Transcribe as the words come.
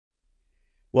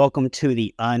Welcome to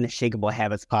the Unshakable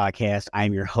Habits podcast.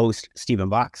 I'm your host, Stephen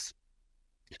Box.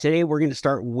 Today, we're going to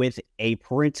start with a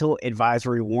parental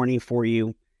advisory warning for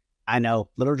you. I know, a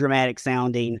little dramatic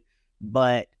sounding,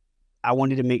 but I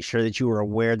wanted to make sure that you were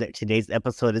aware that today's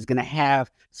episode is going to have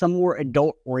some more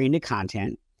adult-oriented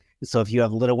content. So if you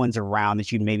have little ones around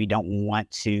that you maybe don't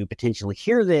want to potentially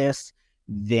hear this,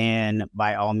 then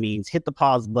by all means, hit the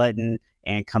pause button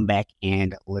and come back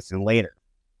and listen later.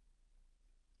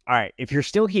 All right, if you're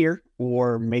still here,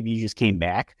 or maybe you just came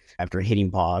back after hitting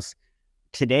pause,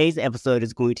 today's episode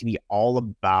is going to be all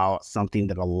about something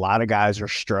that a lot of guys are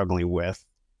struggling with,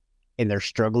 and they're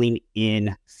struggling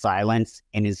in silence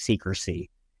and in secrecy,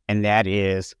 and that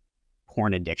is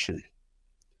porn addiction.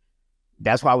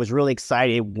 That's why I was really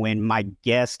excited when my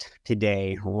guest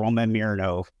today, Roman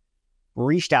Mironov,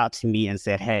 reached out to me and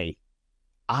said, hey,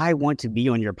 I want to be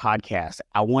on your podcast.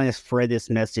 I want to spread this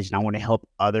message and I want to help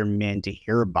other men to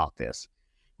hear about this.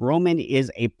 Roman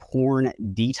is a porn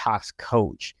detox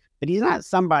coach, but he's not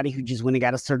somebody who just went and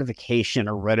got a certification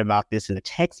or read about this in a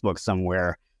textbook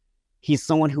somewhere. He's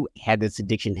someone who had this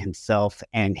addiction himself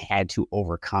and had to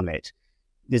overcome it.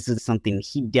 This is something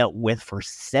he dealt with for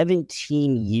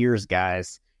 17 years,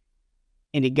 guys.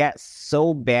 And it got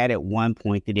so bad at one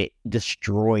point that it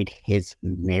destroyed his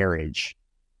marriage.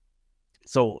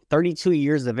 So 32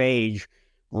 years of age,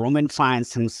 Roman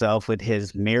finds himself with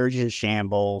his marriage in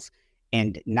shambles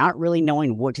and not really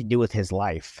knowing what to do with his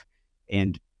life.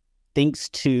 And thanks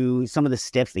to some of the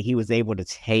steps that he was able to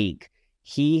take,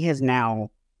 he has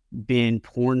now been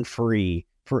porn-free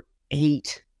for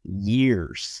 8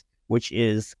 years, which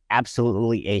is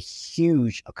absolutely a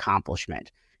huge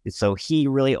accomplishment. And so he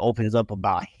really opens up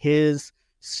about his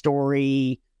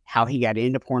story, how he got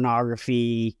into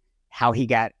pornography, how he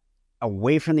got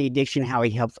away from the addiction, how he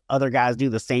helps other guys do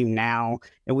the same now.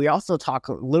 And we also talk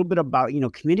a little bit about,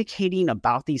 communicating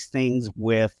about these things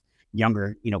with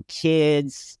younger,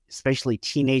 kids, especially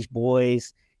teenage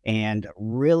boys, and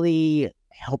really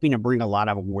helping to bring a lot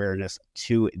of awareness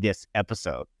to this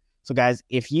episode. So guys,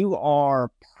 if you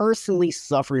are personally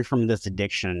suffering from this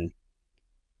addiction,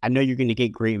 I know you're going to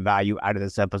get great value out of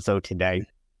this episode today,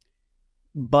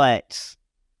 but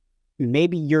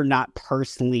maybe you're not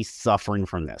personally suffering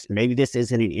from this. Maybe this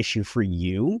isn't an issue for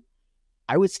you.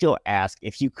 I would still ask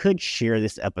if you could share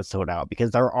this episode out,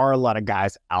 because there are a lot of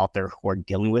guys out there who are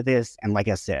dealing with this. And like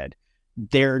I said,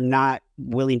 they're not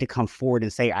willing to come forward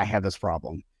and say, I have this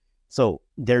problem. So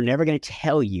they're never going to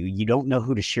tell you. You don't know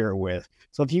who to share it with.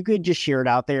 So if you could just share it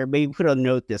out there, maybe put a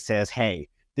note that says, hey,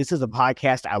 this is a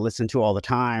podcast I listen to all the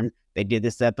time. They did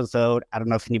this episode. I don't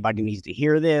know if anybody needs to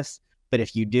hear this, but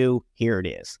if you do, here it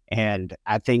is. And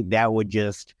I think that would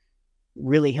just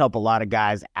really help a lot of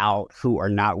guys out who are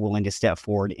not willing to step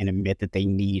forward and admit that they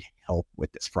need help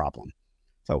with this problem.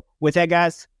 So with that,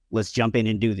 guys, let's jump in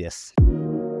and do this.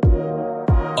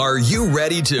 Are you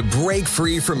ready to break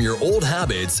free from your old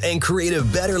habits and create a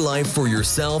better life for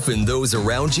yourself and those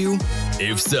around you?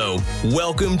 If so,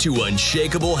 welcome to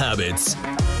Unshakable Habits,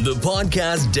 the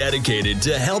podcast dedicated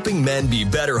to helping men be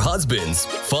better husbands,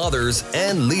 fathers,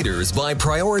 and leaders by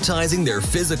prioritizing their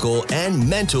physical and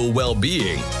mental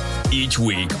well-being. Each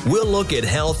week, we'll look at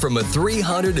health from a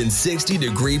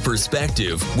 360-degree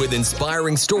perspective with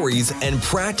inspiring stories and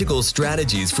practical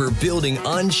strategies for building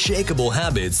unshakable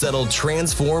habits that'll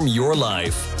transform your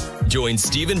life. Join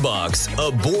Stephen Box,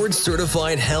 a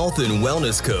board-certified health and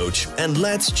wellness coach, and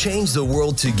let's change the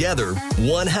world together,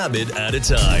 one habit at a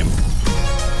time.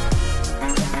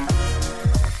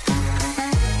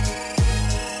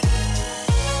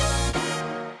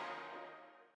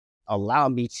 Allow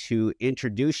me to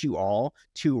introduce you all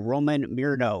to Roman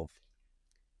Mironov.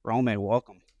 Roman,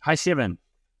 welcome. Hi, Stephen.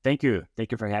 Thank you.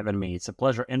 Thank you for having me. It's a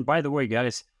pleasure. And by the way,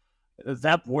 guys,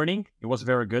 that warning, it was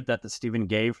very good that the Stephen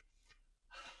gave.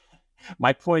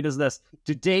 My point is this.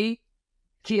 Today,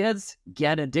 kids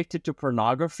get addicted to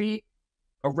pornography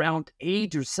around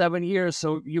 8 or 7 years.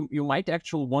 So you might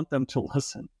actually want them to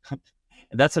listen.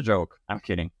 That's a joke. I'm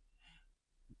kidding.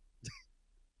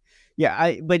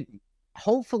 Yeah, but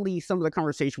hopefully some of the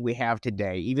conversation we have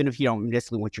today, even if you don't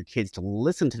necessarily want your kids to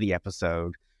listen to the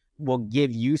episode, will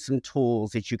give you some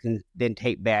tools that you can then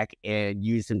take back and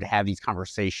use them to have these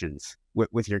conversations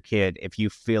with your kid if you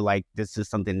feel like this is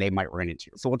something they might run into.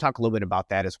 So we'll talk a little bit about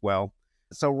that as well.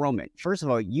 So Roman, first of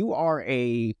all, you are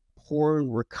a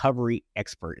porn recovery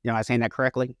expert. Am I saying that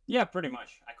correctly? Yeah, pretty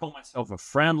much. I call myself a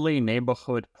friendly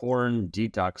neighborhood porn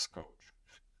detox coach.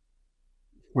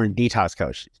 We're a detox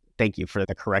coach. Thank you for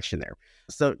the correction there.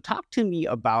 So talk to me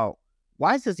about,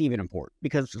 why is this even important?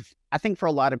 Because I think for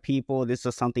a lot of people, this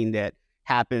is something that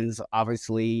happens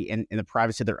obviously in the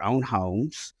privacy of their own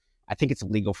homes. I think it's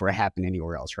illegal for it to happen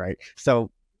anywhere else, right?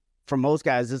 So for most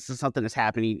guys, this is something that's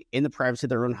happening in the privacy of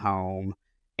their own home,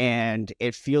 and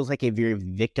it feels like a very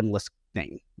victimless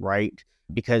thing, right?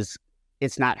 Because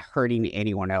it's not hurting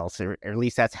anyone else, or at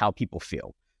least that's how people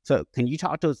feel. So can you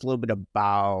talk to us a little bit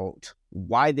about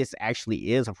why this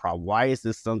actually is a problem? Why is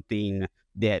this something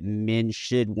that men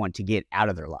should want to get out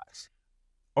of their lives?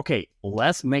 Okay,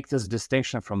 let's make this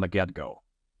distinction from the get-go.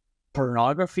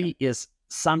 Pornography is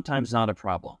sometimes not a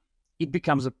problem. It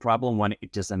becomes a problem when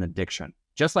it is an addiction.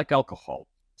 Just like alcohol.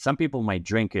 Some people might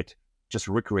drink it just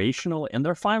recreational and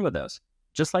they're fine with this.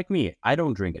 Just like me. I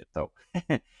don't drink it though.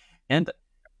 And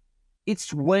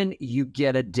it's when you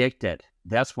get addicted,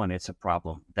 that's when it's a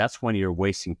problem. That's when you're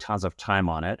wasting tons of time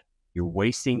on it. You're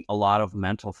wasting a lot of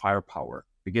mental firepower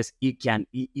because you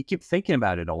keep thinking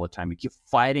about it all the time. You keep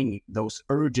fighting those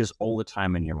urges all the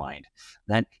time in your mind.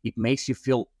 Then it makes you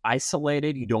feel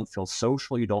isolated. You don't feel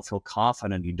social. You don't feel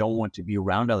confident. You don't want to be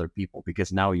around other people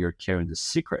because now you're carrying the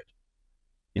secret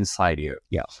inside you.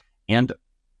 Yeah. And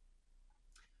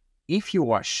if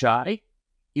you are shy,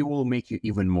 it will make you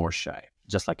even more shy,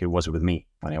 just like it was with me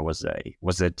when I was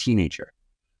a teenager.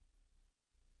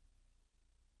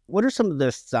 What are some of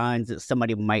the signs that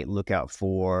somebody might look out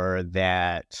for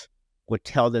that would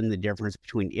tell them the difference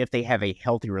between if they have a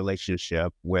healthy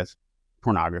relationship with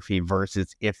pornography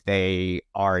versus if they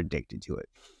are addicted to it?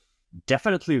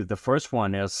 Definitely the first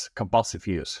one is compulsive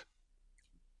use.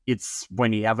 It's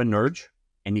when you have an urge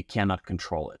and you cannot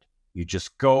control it. You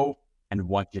just go and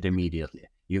watch it immediately.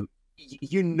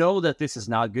 You know that this is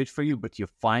not good for you, but you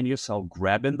find yourself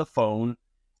grabbing the phone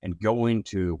and go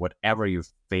into whatever your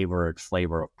favorite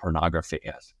flavor of pornography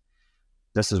is.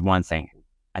 This is one thing.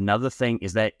 Another thing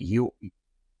is that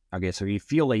so you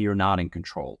feel that you're not in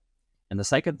control. And the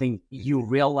second thing, you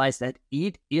realize that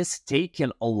it is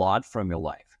taking a lot from your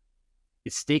life.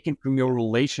 It's taken from your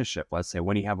relationship, let's say,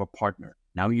 when you have a partner.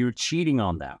 Now you're cheating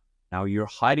on them. Now you're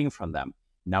hiding from them.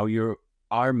 Now you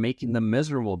are making them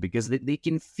miserable because they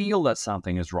can feel that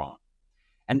something is wrong.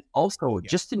 And also,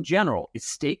 just in general,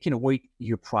 it's taking away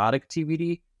your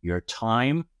productivity, your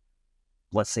time,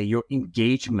 let's say your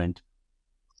engagement.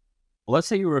 Let's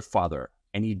say you're a father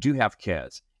and you do have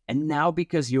kids. And now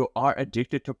because you are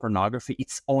addicted to pornography,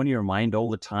 it's on your mind all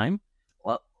the time.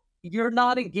 Well, you're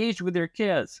not engaged with your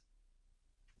kids.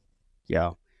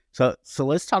 Yeah. So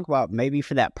let's talk about maybe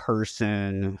for that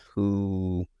person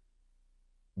who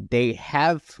they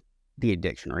have the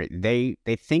addiction, right? They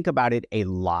think about it a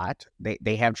lot.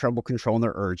 They have trouble controlling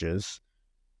their urges,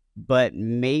 but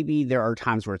maybe there are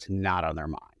times where it's not on their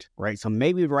mind, right? So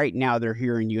maybe right now they're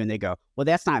hearing you and they go, well,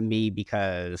 that's not me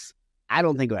because I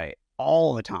don't think about it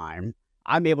all the time.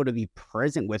 I'm able to be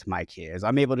present with my kids.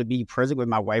 I'm able to be present with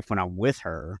my wife when I'm with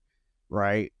her,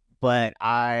 right? But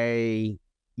I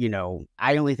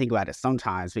only think about it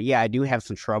sometimes. But yeah, I do have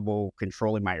some trouble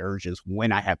controlling my urges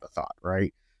when I have a thought,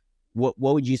 right? What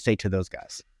would you say to those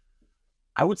guys?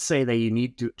 I would say that you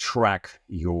need to track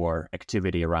your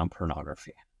activity around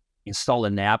pornography. Install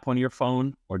an app on your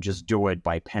phone or just do it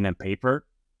by pen and paper,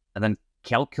 and then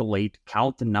count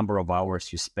the number of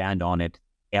hours you spend on it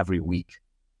every week.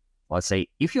 Let's say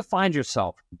if you find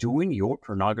yourself doing your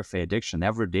pornography addiction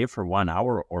every day for 1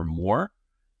 hour or more,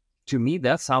 to me,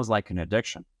 that sounds like an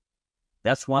addiction.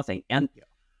 That's one thing. And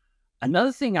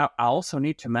another thing I also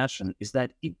need to mention is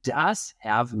that it does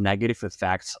have negative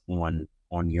effects on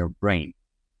your brain.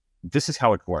 This is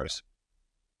how it works.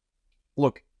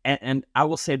 Look, and I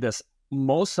will say this,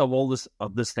 most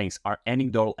of these things are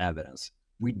anecdotal evidence.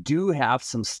 We do have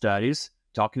some studies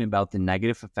talking about the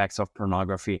negative effects of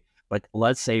pornography, but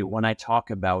let's say when I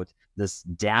talk about this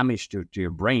damage to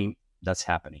your brain that's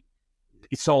happening,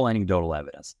 it's all anecdotal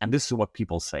evidence. And this is what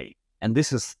people say. And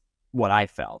this is what I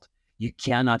felt. You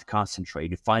cannot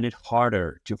concentrate. You find it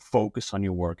harder to focus on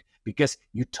your work because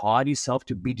you taught yourself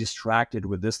to be distracted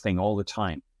with this thing all the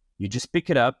time. You just pick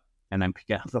it up, and I'm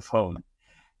picking up the phone.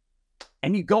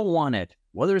 And you go on it,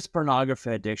 whether it's pornography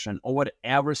addiction or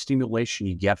whatever stimulation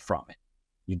you get from it.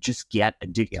 You just get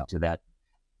addicted to that.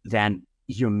 Then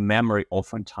your memory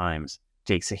oftentimes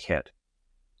takes a hit.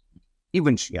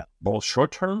 Even both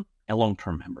short-term and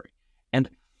long-term memory. And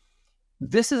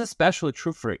this is especially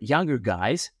true for younger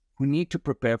guys who need to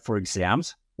prepare for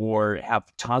exams or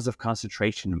have tons of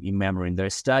concentration in memory in their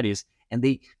studies. And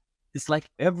it's like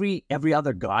every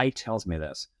other guy tells me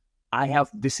this. I have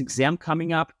this exam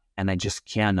coming up and I just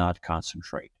cannot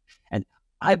concentrate. And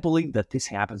I believe that this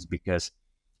happens because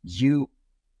you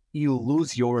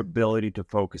lose your ability to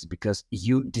focus because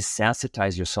you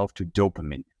desensitize yourself to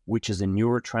dopamine, which is a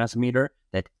neurotransmitter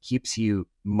that keeps you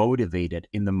motivated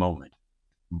in the moment.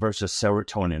 versus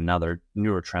serotonin, another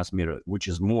neurotransmitter, which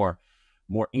is more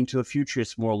into the future.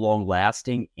 It's more long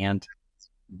lasting. And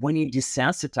when you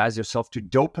desensitize yourself to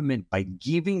dopamine by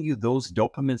giving you those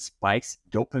dopamine spikes,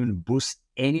 dopamine boosts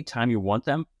anytime you want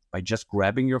them, by just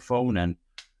grabbing your phone and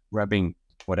grabbing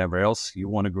whatever else you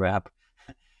want to grab,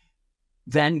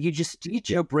 then you just teach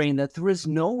your brain that there is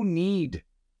no need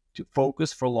to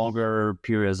focus for longer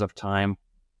periods of time,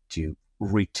 to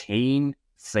retain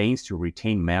things, to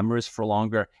retain memories for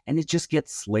longer, and it just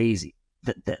gets lazy.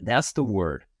 That's the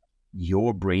word.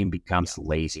 Your brain becomes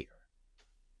lazier.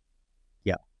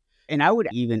 Yeah. And I would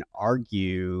even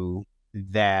argue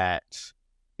that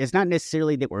it's not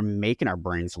necessarily that we're making our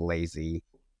brains lazy,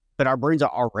 but our brains are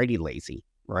already lazy,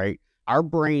 right? Our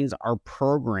brains are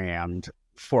programmed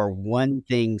for one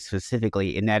thing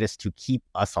specifically, and that is to keep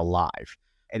us alive.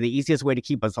 And the easiest way to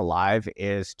keep us alive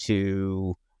is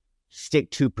to stick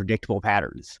to predictable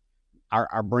patterns.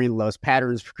 Our brain loves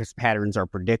patterns because patterns are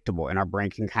predictable, and our brain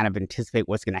can kind of anticipate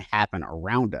what's going to happen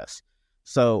around us.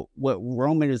 So what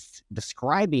Roman is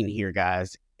describing here,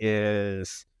 guys,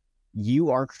 is you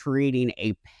are creating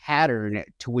a pattern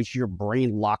to which your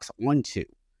brain locks onto.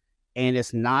 And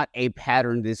it's not a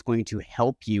pattern that's going to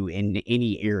help you in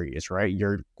any areas, right?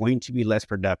 You're going to be less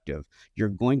productive. You're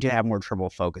going to have more trouble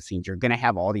focusing. You're going to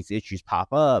have all these issues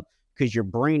pop up because your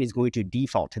brain is going to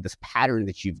default to this pattern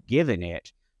that you've given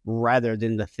it rather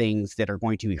than the things that are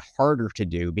going to be harder to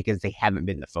do because they haven't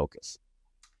been the focus.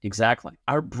 Exactly.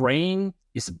 Our brain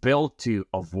is built to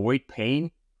avoid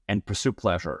pain and pursue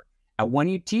pleasure. And when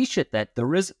you teach it that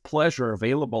there is pleasure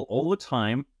available all the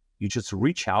time, you just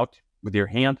reach out with your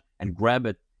hand and grab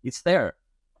it. It's there.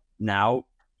 Now,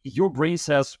 your brain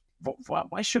says,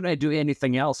 why should I do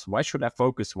anything else? Why should I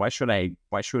focus? Why should I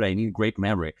need great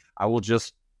memory? I will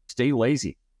just stay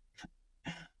lazy.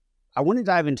 I want to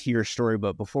dive into your story,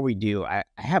 but before we do, I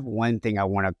have one thing I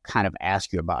want to kind of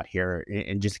ask you about here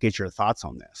and just get your thoughts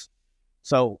on this.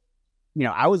 So,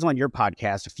 I was on your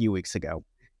podcast a few weeks ago,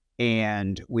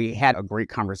 and we had a great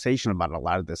conversation about a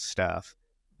lot of this stuff.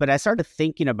 But I started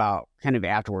thinking about kind of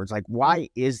afterwards, like, why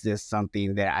is this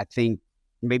something that I think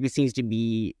maybe seems to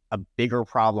be a bigger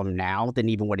problem now than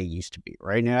even what it used to be,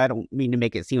 right? And I don't mean to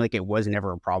make it seem like it was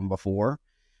never a problem before,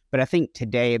 but I think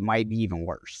today it might be even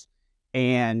worse.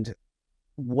 And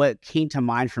what came to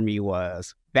mind for me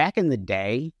was back in the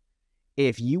day,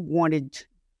 if you wanted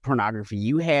pornography,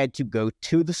 you had to go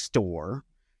to the store,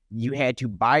 you had to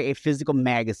buy a physical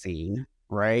magazine,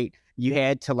 right? You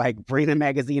had to bring the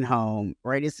magazine home,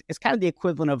 right? It's kind of the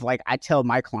equivalent of I tell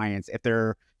my clients if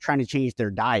they're trying to change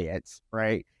their diets,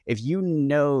 right? If you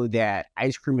know that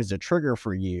ice cream is a trigger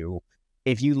for you,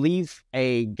 if you leave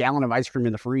a gallon of ice cream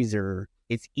in the freezer,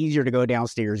 it's easier to go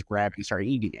downstairs, grab and start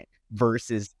eating it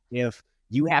versus if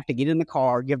you have to get in the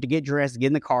car, you have to get dressed, get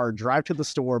in the car, drive to the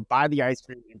store, buy the ice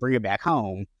cream and bring it back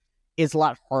home. It's a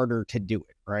lot harder to do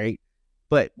it, right?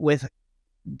 But with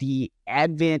the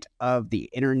advent of the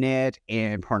internet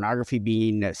and pornography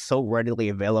being so readily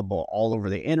available all over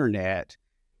the internet,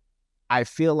 I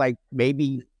feel like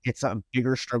maybe it's a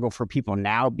bigger struggle for people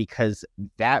now because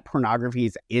that pornography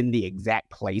is in the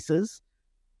exact places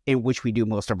in which we do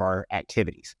most of our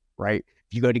activities, right?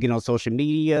 If you go to get on social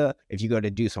media, if you go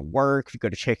to do some work, if you go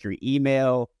to check your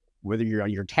email, whether you're on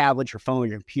your tablet, your phone,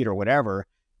 your computer, whatever,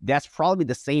 that's probably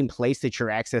the same place that you're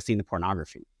accessing the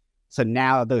pornography. So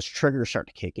now those triggers start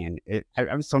to kick in.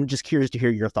 So I'm just curious to hear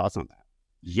your thoughts on that.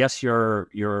 Yes,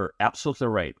 you're absolutely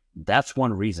right. That's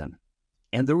one reason.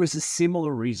 And there is a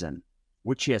similar reason,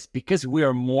 which is because we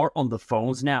are more on the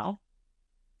phones now,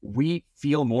 we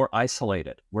feel more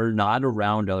isolated. We're not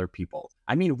around other people.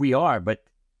 I mean, we are, but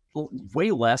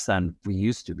way less than we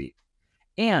used to be.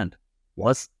 And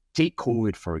let's take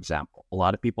COVID, for example. A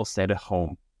lot of people stayed at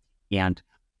home, and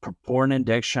porn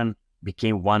addiction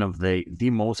became one of the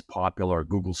most popular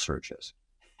Google searches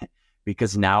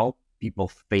because now people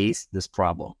face this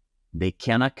problem. They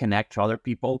cannot connect to other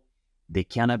people. They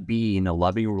cannot be in a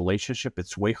loving relationship.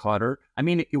 It's way harder. I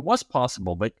mean, it was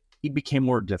possible, but it became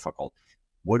more difficult.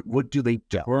 What do they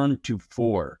turn to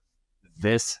for?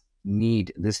 This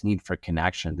need for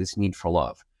connection, this need for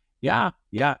love.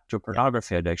 To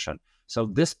pornography addiction. So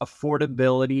this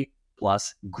affordability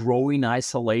plus growing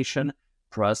isolation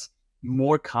plus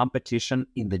more competition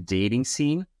in the dating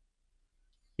scene,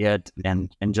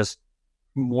 and just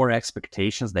more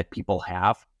expectations that people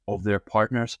have of their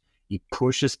partners, it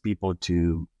pushes people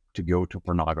to go to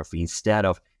pornography instead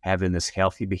of having this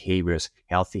healthy behaviors,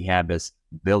 healthy habits,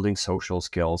 building social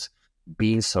skills,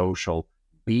 being social,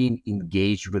 being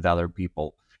engaged with other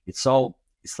people. It's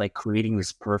like creating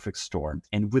this perfect storm.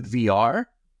 And with VR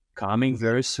coming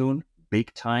very soon,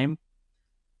 big time,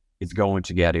 it's going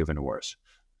to get even worse.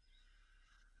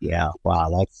 Yeah.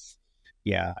 Wow.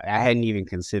 Yeah, I hadn't even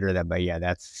considered that, but yeah,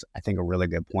 that's, I think, a really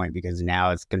good point, because now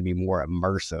it's going to be more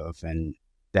immersive, and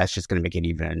that's just going to make it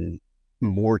even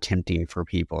more tempting for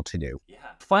people to do. Yeah.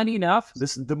 Funny enough,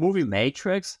 the movie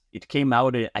Matrix, it came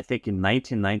out, I think, in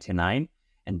 1999,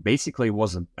 and basically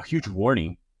was a huge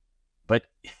warning. But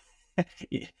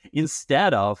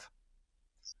instead of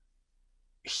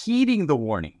heeding the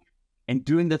warning and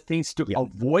doing the things to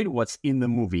avoid what's in the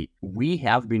movie, we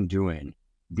have been doing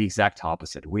the exact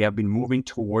opposite. We have been moving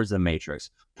towards the Matrix,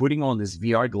 putting on these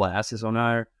VR glasses on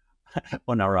our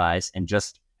on our eyes, and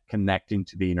just connecting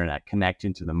to the internet,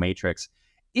 connecting to the Matrix,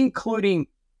 including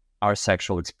our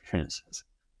sexual experiences.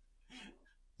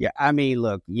 Yeah, I mean,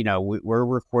 look, we're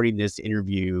recording this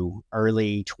interview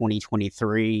early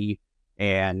 2023,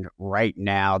 and right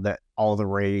now that all the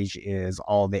rage is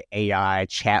all the AI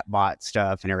chatbot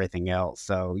stuff and everything else.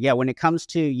 So yeah, when it comes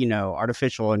to,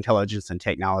 artificial intelligence and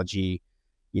technology,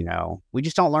 we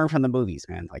just don't learn from the movies,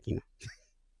 man.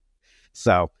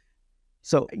 So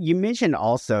you mentioned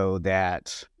also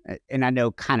that, and I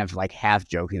know kind of like half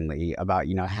jokingly about,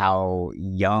 how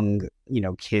young,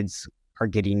 kids are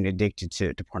getting addicted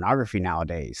to pornography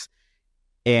nowadays.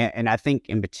 And I think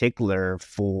in particular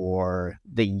for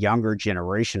the younger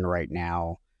generation right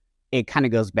now, it kind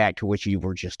of goes back to what you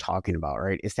were just talking about,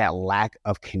 right? It's that lack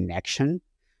of connection.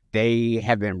 They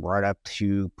have been brought up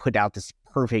to put out this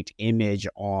perfect image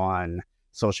on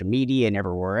social media and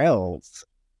everywhere else.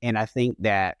 And I think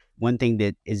that one thing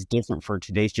that is different for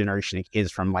today's generation of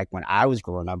kids from like when I was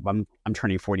growing up, I'm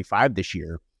turning 45 this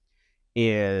year,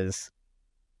 is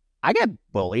I got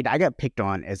bullied. I got picked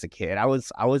on as a kid. I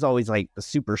was always like the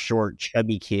super short,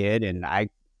 chubby kid, and I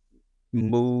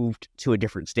moved to a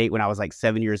different state when I was like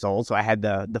 7 years old. So I had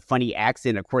the funny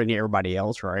accent according to everybody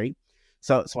else, right?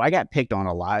 So I got picked on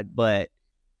a lot, but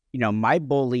my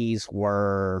bullies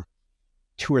were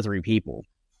 2 or 3 people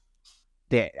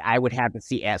that I would have to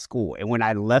see at school. And when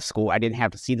I left school, I didn't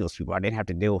have to see those people. I didn't have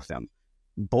to deal with them.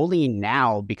 Bullying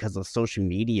now, because of social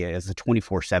media, is a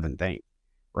 24/7 thing,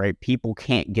 right? People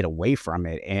can't get away from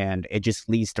it, and it just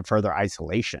leads to further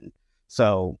isolation.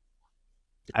 So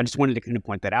I just wanted to kind of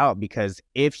point that out, because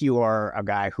if you are a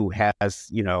guy who has,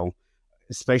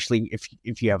 especially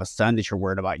if you have a son that you're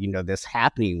worried about, this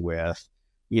happening with,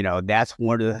 that's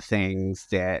one of the things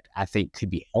that I think could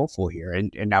be helpful here.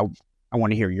 And now I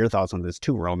want to hear your thoughts on this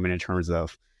too, Roman, in terms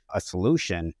of a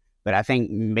solution. But I think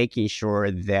making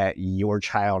sure that your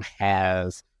child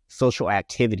has social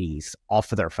activities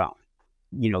off of their phone,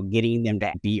 getting them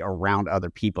to be around other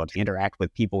people, to interact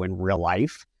with people in real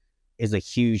life, is a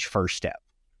huge first step.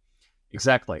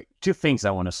 Exactly. 2 things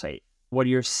I want to say. What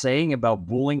you're saying about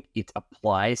bullying, it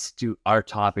applies to our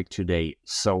topic today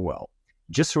so well.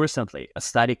 Just recently, a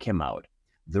study came out.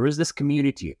 There is this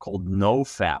community called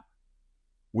NoFap,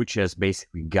 which is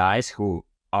basically guys who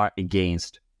are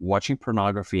against watching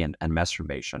pornography and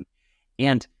masturbation.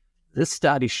 And this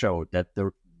study showed that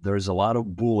there's a lot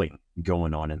of bullying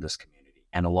going on in this community,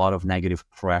 and a lot of negative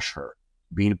pressure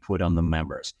being put on the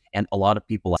members. And a lot of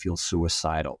people feel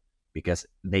suicidal because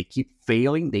they keep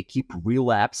failing, they keep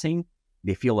relapsing,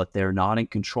 they feel that they're not in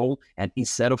control. And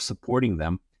instead of supporting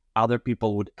them, other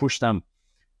people would push them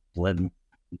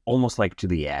almost like to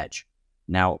the edge.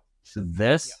 Now,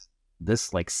 this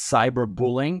like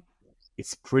cyberbullying,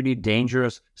 it's pretty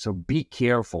dangerous. So be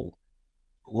careful.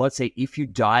 Let's say if you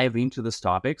dive into these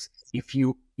topics, if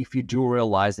you do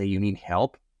realize that you need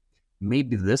help,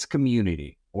 maybe this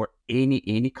community or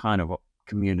any kind of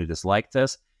communities like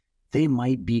this, they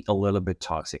might be a little bit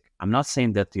toxic. I'm not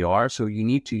saying that they are, so you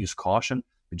need to use caution,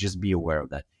 but just be aware of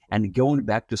that. And going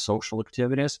back to social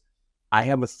activities, I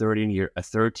have a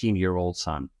 13-year-old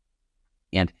son,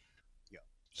 and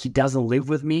he doesn't live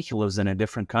with me. He lives in a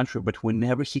different country, but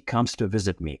whenever he comes to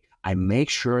visit me, I make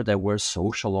sure that we're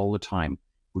social all the time.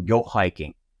 We go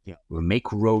hiking. We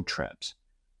make road trips.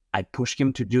 I push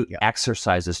him to do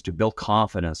exercises to build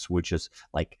confidence, which is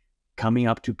like coming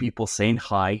up to people, saying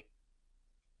hi,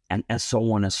 and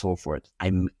so on and so forth.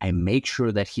 I make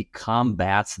sure that he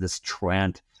combats this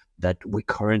trend that we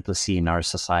currently see in our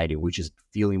society, which is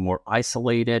feeling more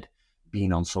isolated,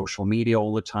 being on social media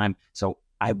all the time. So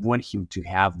I want him to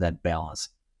have that balance.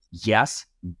 Yes,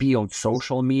 be on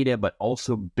social media, but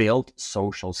also build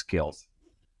social skills.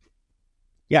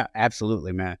 Yeah,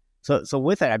 absolutely, man. So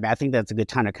with that, I mean, I think that's a good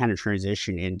time to kind of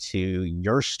transition into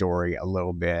your story a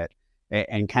little bit,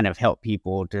 and kind of help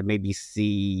people to maybe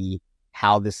see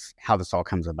how this all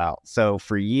comes about. So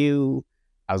for you,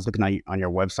 I was looking on your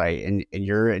website, and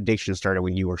your addiction started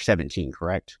when you were 17,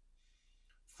 correct?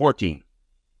 14.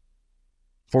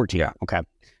 14. Yeah. Okay.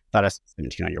 thought I saw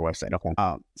 17 on your website. Okay.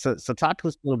 So talk to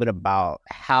us a little bit about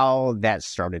how that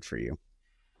started for you.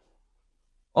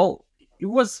 Oh, it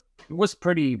was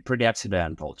pretty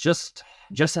accidental. Just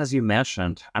as you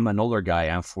mentioned, I'm an older guy.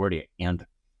 I'm 40, and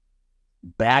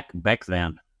back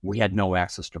then we had no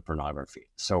access to pornography.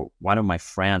 So one of my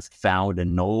friends found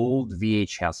an old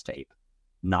VHS tape,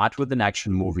 not with an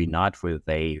action movie, not with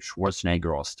a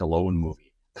Schwarzenegger or Stallone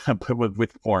movie, but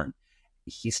with porn.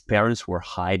 His parents were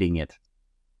hiding it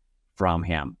from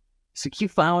him. So he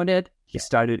found it. He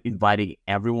started inviting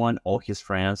everyone, all his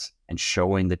friends, and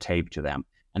showing the tape to them.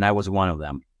 And I was one of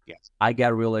them. Yes. I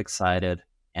got really excited,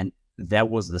 and that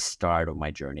was the start of my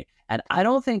journey. And I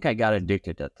don't think I got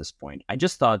addicted at this point. I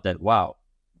just thought that, wow,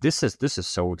 this is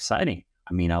so exciting.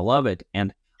 I mean, I love it.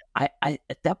 And I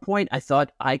at that point, I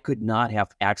thought I could not have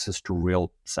access to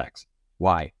real sex.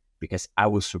 Why? Because I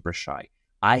was super shy.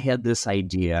 I had this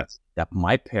idea that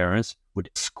my parents would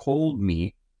scold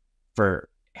me for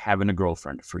having a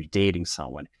girlfriend, for dating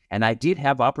someone. And I did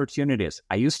have opportunities.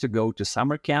 I used to go to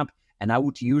summer camp, and I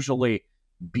would usually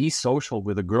be social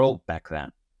with a girl back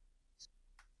then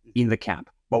in the camp.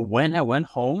 But when I went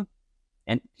home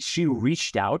and she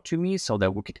reached out to me so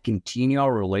that we could continue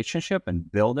our relationship and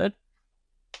build it,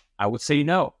 I would say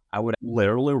no. I would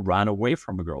literally run away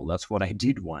from a girl. That's what I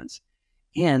did once.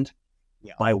 And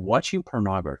by watching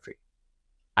pornography,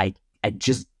 I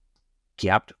just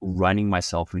kept running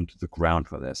myself into the ground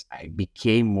for this. I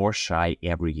became more shy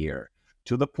every year,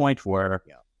 to the point where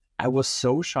I was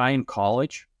so shy in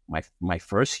college. My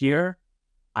first year,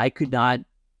 I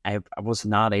was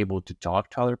not able to talk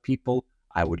to other people.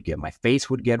 My face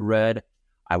would get red.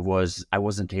 I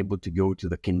wasn't able to go to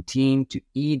the canteen to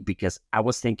eat because I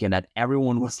was thinking that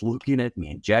everyone was looking at me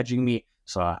and judging me.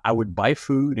 So I would buy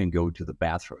food and go to the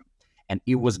bathroom, and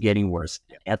it was getting worse.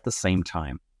 At the same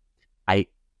time, I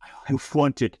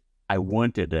wanted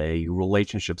a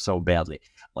relationship so badly.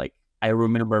 Like, I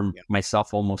remember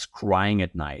myself almost crying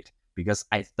at night because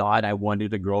I thought I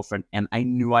wanted a girlfriend, and I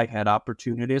knew I had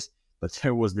opportunities, but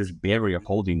there was this barrier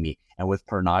holding me. And with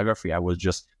pornography, I was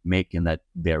just making that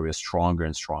barrier stronger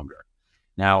and stronger.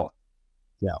 Now,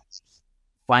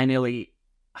 finally,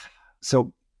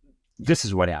 so this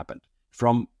is what happened.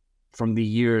 From the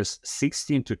years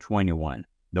 16 to 21,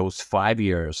 those 5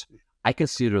 years, I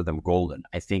consider them golden.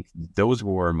 I think those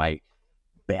were my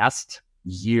best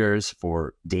years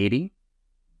for dating,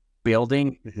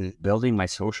 building my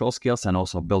social skills, and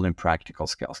also building practical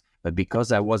skills. But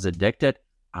because I was addicted,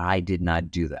 I did not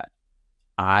do that.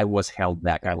 I was held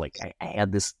back. I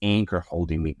had this anchor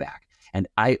holding me back. And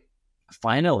I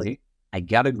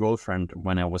got a girlfriend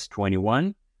when I was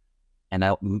 21, and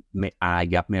I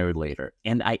got married later.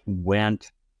 And I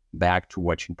went back to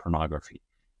watching pornography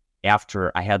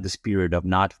after I had this period of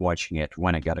not watching it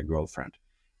when I got a girlfriend,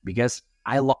 because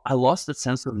I lost that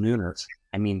sense of newness.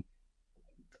 I mean,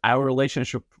 our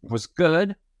relationship was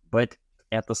good, but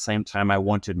at the same time, I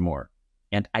wanted more.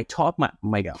 And I taught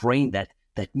my brain that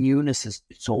newness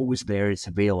it's always there, it's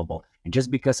available. And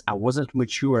just because I wasn't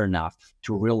mature enough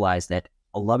to realize that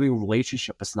a loving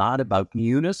relationship is not about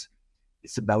newness,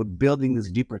 it's about building this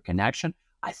deeper connection,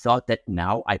 I thought that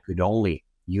now I could only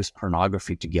use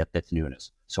pornography to get that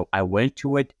newness. So I went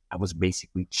to it. I was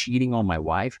basically cheating on my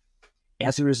wife.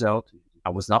 As a result, I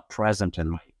was not present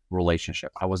in my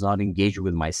relationship. I was not engaged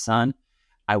with my son.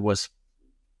 I was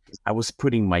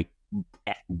putting my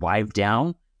wife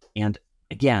down. And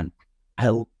again,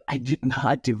 I did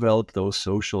not develop those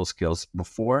social skills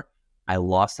before. I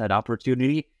lost that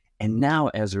opportunity. And now,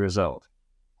 as a result,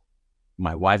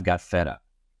 my wife got fed up.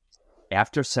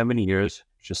 After 7 years,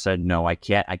 she said, no, I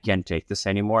can't take this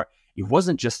anymore. It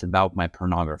wasn't just about my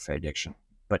pornography addiction,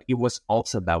 but it was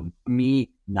also about me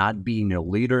not being a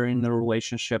leader in the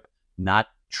relationship, not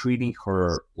treating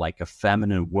her like a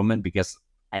feminine woman, because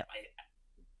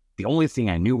the only thing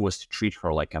I knew was to treat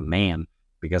her like a man,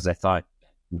 because I thought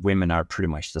women are pretty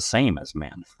much the same as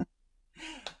men.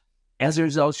 As a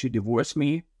result, she divorced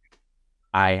me.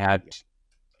 I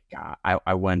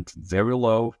went very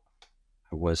low.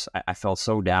 I felt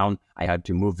so down. I had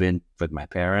to move in with my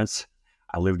parents.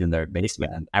 I lived in their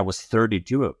basement, and I was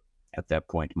 32 at that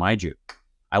point, mind you.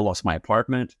 I lost my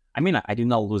apartment. I mean, I did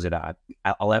not lose it. I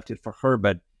left it for her,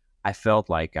 but I felt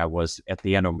like I was at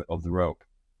the end of the rope.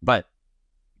 But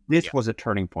this was a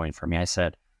turning point for me. I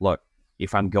said, look,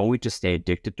 if I'm going to stay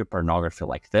addicted to pornography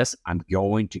like this, I'm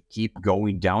going to keep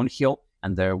going downhill,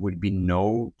 and there would be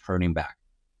no turning back.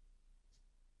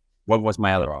 What was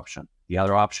my other option? The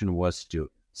other option was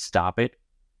to stop it,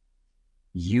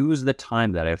 use the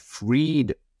time that I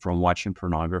freed from watching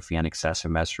pornography and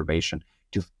excessive masturbation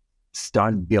to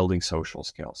start building social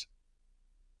skills.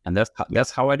 And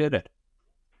that's how I did it.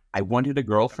 I wanted a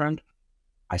girlfriend.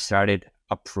 I started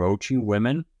approaching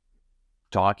women,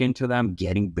 talking to them,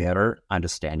 getting better,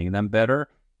 understanding them better.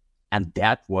 And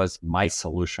that was my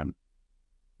solution.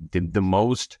 The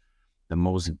most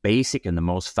basic and the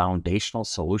most foundational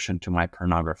solution to my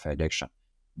pornography addiction.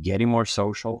 Getting more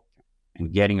social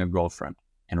and getting a girlfriend,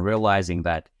 and realizing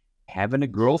that having a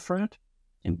girlfriend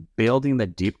and building the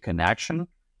deep connection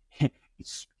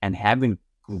and having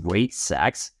great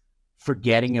sex,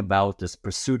 forgetting about this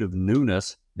pursuit of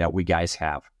newness that we guys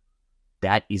have.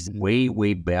 That is way,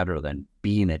 way better than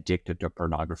being addicted to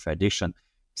pornography addiction,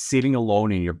 sitting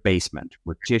alone in your basement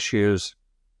with tissues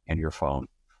and your phone.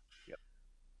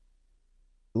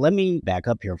 Let me back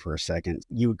up here for a second.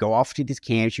 You would go off to these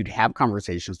camps, you'd have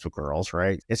conversations with girls,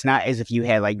 right? It's not as if you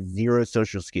had like zero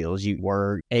social skills. You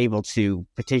were able to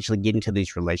potentially get into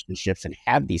these relationships and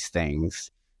have these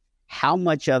things. How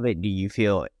much of it do you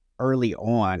feel early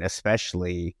on,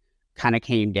 especially, kind of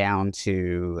came down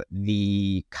to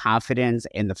the confidence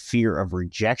and the fear of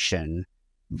rejection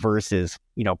versus,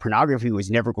 pornography was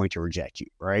never going to reject you,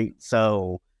 right?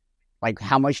 So, like,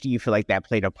 how much do you feel like that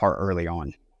played a part early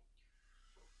on?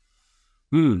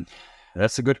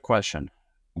 That's a good question.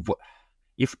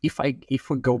 If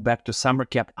we go back to summer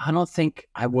camp, I don't think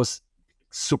I was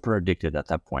super addicted at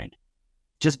that point.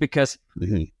 Just because,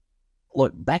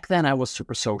 look, back then I was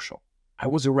super social. I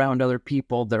was around other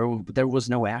people. There was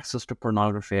no access to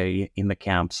pornography in the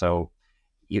camp, so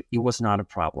it was not a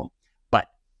problem. But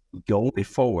going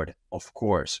forward, of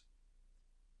course,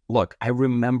 look, I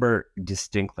remember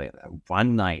distinctly that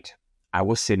one night I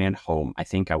was sitting at home. I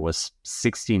think I was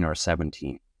 16 or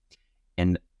 17.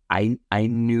 And I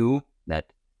knew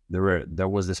that there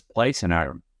was this place in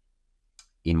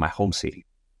my home city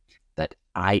that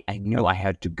I knew I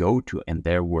had to go to, and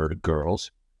there were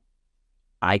girls.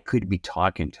 I could be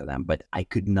talking to them, but I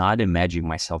could not imagine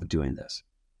myself doing this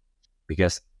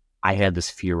because I had this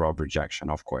fear of rejection,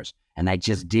 of course, and I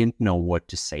just didn't know what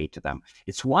to say to them.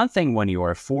 It's one thing when you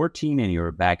are 14 and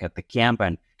you're back at the camp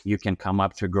and you can come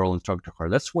up to a girl and talk to her.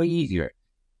 That's way easier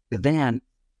than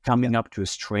coming up to a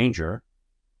stranger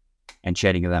and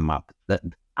chatting them up. That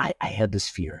I had this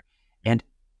fear, and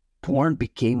porn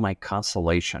became my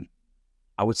consolation.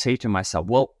 I would say to myself,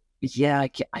 well, yeah,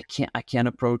 I can't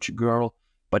approach a girl,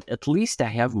 but at least I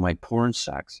have my porn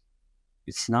sex.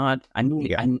 It's not,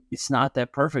 it's not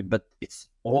that perfect, but it's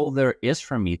all there is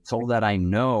for me. It's all that I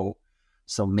know.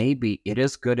 So maybe it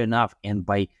is good enough. And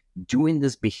by doing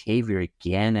this behavior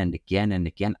again and again and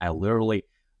again, I literally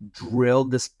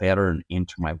drilled this pattern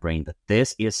into my brain that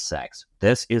this is sex,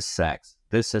 this is sex,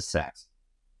 this is sex.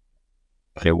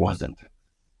 But it wasn't.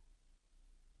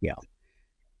 Yeah.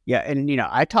 Yeah. And,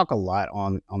 I talk a lot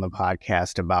on the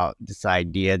podcast about this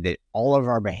idea that all of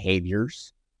our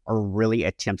behaviors are really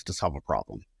attempts to solve a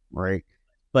problem, right?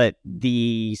 But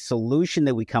the solution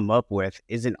that we come up with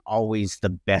isn't always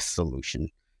the best solution.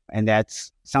 And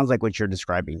sounds like what you're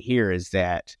describing here is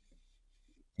that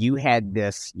you had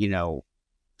this,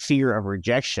 fear of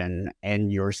rejection,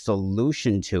 and your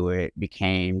solution to it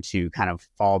became to kind of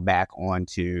fall back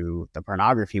onto the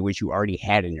pornography, which you already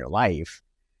had in your life.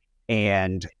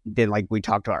 And then, like we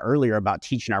talked about earlier about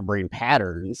teaching our brain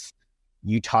patterns,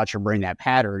 you taught your brain that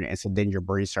pattern. And so then your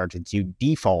brain started to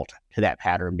default to that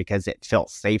pattern because it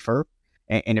felt safer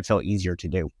and it felt easier to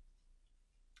do.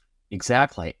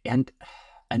 Exactly. And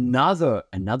another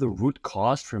root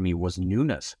cause for me was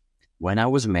newness. When I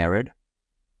was married,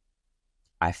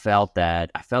 I felt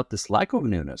this lack of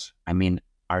newness. I mean,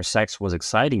 our sex was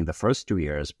exciting the first 2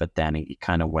 years, but then it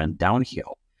kind of went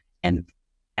downhill. And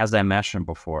as I mentioned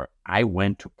before, I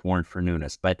went to porn for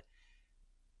newness, but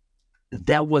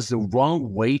that was the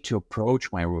wrong way to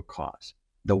approach my root cause.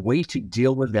 The way to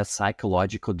deal with that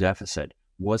psychological deficit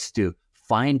was to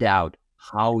find out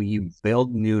how you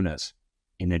build newness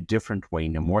in a different way,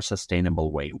 in a more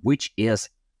sustainable way, which is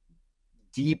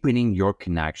deepening your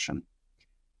connection,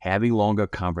 having longer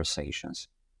conversations,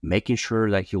 making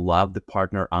sure that you love the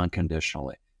partner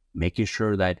unconditionally, making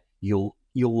sure that you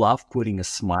love putting a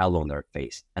smile on their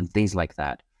face and things like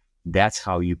that. That's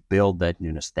how you build that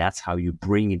newness. That's how you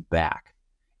bring it back.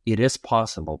 It is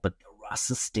possible, but there are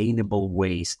sustainable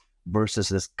ways versus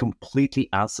this completely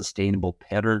unsustainable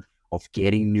pattern of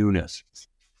getting newness.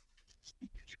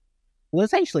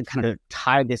 Let's actually kind of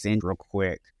tie this in real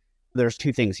quick. There's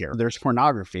two things here. There's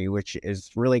pornography, which is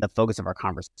really the focus of our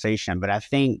conversation. But I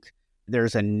think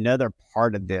there's another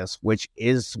part of this, which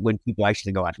is when people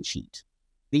actually go out and cheat.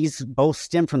 These both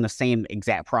stem from the same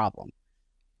exact problem,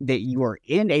 that you are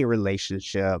in a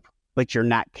relationship, but you're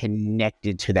not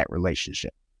connected to that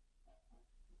relationship.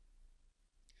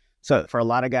 So for a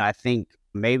lot of guys, I think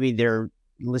Maybe they're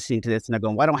listening to this and they're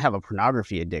going, well, I don't have a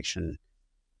pornography addiction,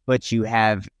 but you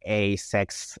have a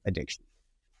sex addiction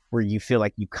where you feel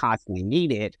like you constantly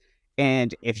need it.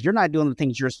 And if you're not doing the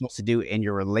things you're supposed to do in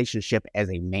your relationship as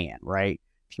a man, right?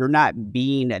 If you're not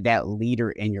being that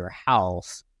leader in your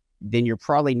house, then you're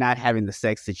probably not having the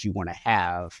sex that you want to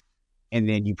have. And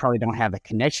then you probably don't have the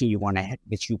connection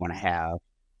that you want to have.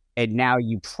 And now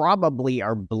you probably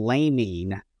are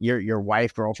blaming your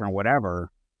wife, girlfriend, whatever,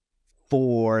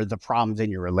 for the problems in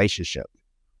your relationship.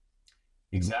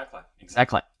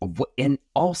 Exactly. And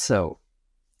also,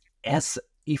 as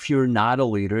if you're not a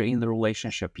leader in the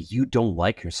relationship, you don't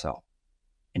like yourself.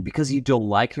 And because you don't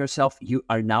like yourself, you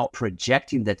are now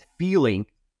projecting that feeling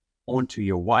onto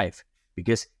your wife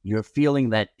because you're feeling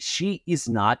that she is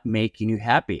not making you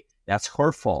happy. That's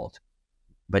her fault.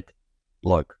 But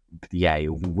look, yeah,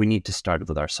 we need to start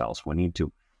with ourselves. We need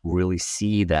to really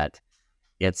see that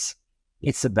it's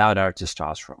about our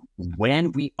testosterone.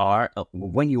 When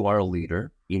you are a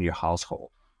leader in your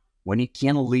household, when you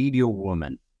can lead your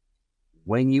woman,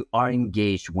 when you are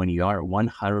engaged, when you are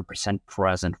 100%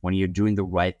 present, when you're doing the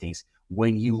right things,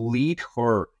 when you lead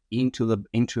her into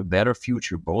a better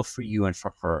future, both for you and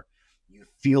for her, you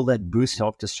feel that boost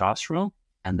of testosterone,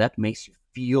 and that makes you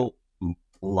feel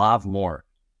love more.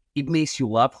 It makes you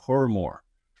love her more.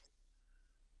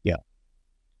 Yeah.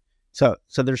 So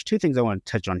there's two things I want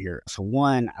to touch on here. So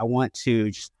one, I want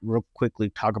to just real quickly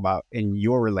talk about in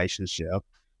your relationship,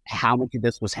 how much of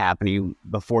this was happening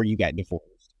before you got divorced.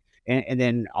 And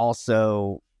then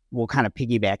also we'll kind of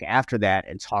piggyback after that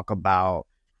and talk about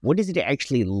what does it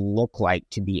actually look like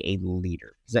to be a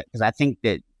leader? Because I think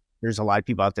that there's a lot of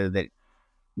people out there that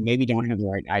maybe don't have the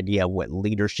right idea of what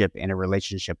leadership in a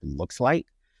relationship looks like.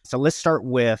 So let's start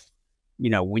with,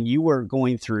 when you were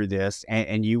going through this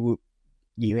and you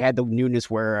had the newness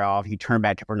wear off, you turned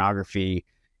back to pornography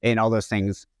and all those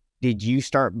things. Did you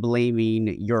start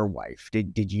blaming your wife?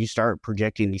 Did you start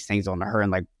projecting these things onto her?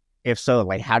 And if so,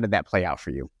 how did that play out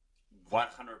for you?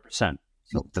 100%.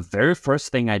 So the very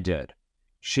first thing I did,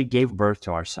 she gave birth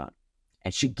to our son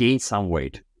and she gained some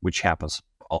weight, which happens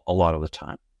a lot of the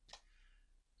time.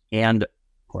 And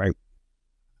right.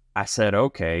 I said,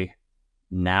 okay,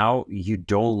 now you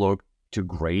don't look too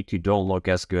great. You don't look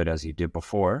as good as you did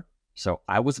before. So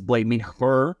I was blaming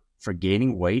her for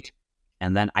gaining weight.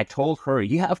 And then I told her,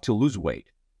 you have to lose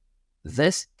weight.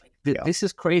 This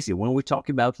is crazy. When we talk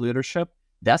about leadership,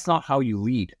 that's not how you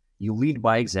lead. You lead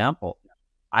by example.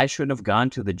 I should have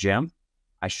gone to the gym.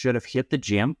 I should have hit the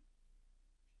gym,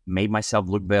 made myself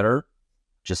look better,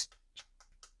 just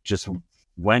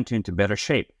went into better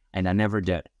shape. And I never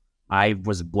did. I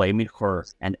was blaming her.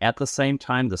 And at the same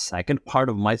time, the second part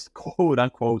of my quote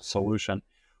unquote solution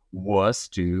was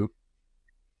to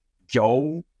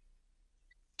go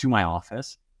to my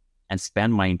office and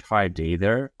spend my entire day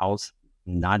there. I was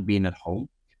not being at home,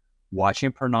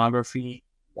 watching pornography,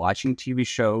 watching TV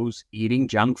shows, eating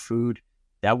junk food.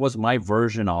 That was my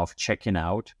version of checking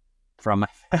out from my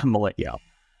family. Yeah.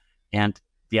 And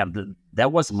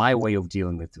that was my way of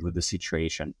dealing with the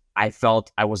situation. I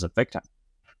felt I was a victim.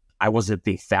 I was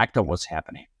the fact of what's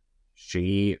happening.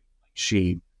 She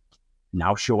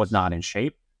was not in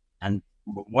shape. And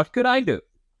what could I do?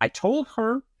 I told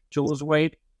her to lose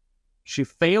weight. She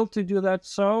failed to do that.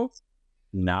 So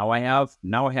now I have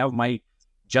my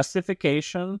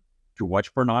justification to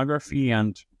watch pornography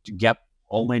and to get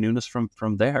all my newness from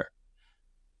there.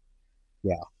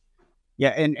 Yeah. Yeah.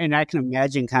 And I can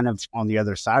imagine kind of on the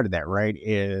other side of that, right,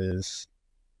 is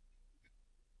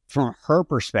from her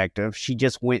perspective, she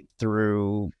just went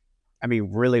through,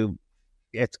 really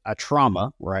it's a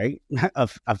trauma, right,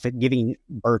 of giving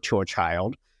birth to a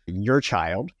child, your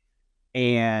child.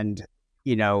 And,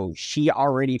 she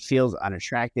already feels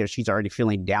unattractive. She's already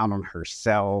feeling down on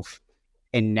herself.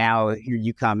 And now here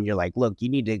you come and you're like, look, you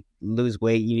need to lose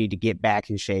weight. You need to get back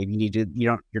in shape.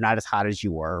 You're not as hot as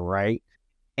you were. Right.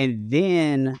 And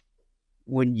then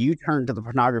when you turned to the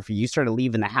pornography, you started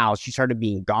leaving the house. You started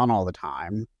being gone all the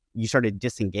time. You started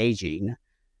disengaging.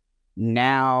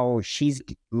 Now she's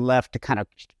left to kind of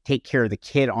take care of the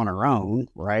kid on her own,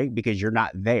 right? Because you're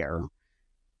not there.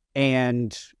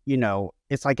 And,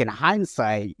 it's like in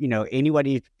hindsight,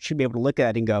 anybody should be able to look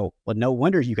at it and go, well, no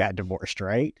wonder you got divorced,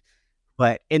 right?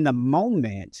 But in the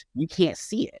moment, you can't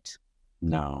see it.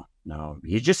 No.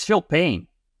 You just feel pain.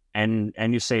 And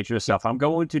you say to yourself, I'm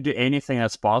going to do anything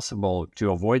that's possible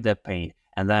to avoid that pain.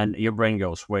 And then your brain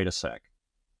goes, wait a sec.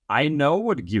 I know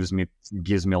what gives me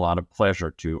a lot of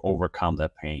pleasure to overcome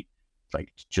that pain.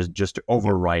 Like just to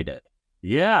override it.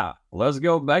 Yeah, let's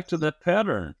go back to that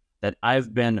pattern that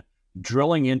I've been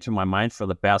drilling into my mind for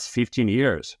the past 15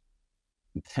 years.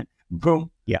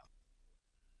 Boom. Yeah.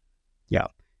 Yeah.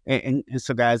 And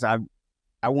so guys, I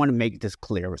want to make this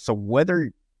clear. So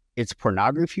whether it's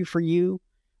pornography for you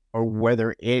or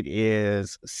whether it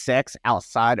is sex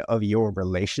outside of your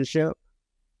relationship,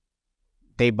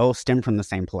 they both stem from the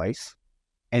same place,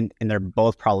 and they're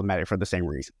both problematic for the same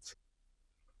reasons.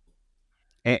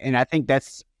 And I think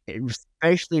that's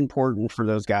especially important for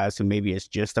those guys who maybe it's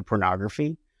just the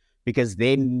pornography, because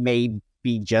they may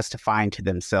be justifying to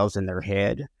themselves in their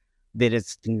head that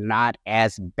it's not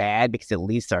as bad because at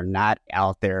least they're not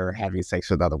out there having sex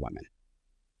with other women.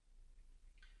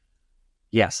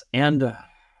 Yes. And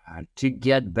to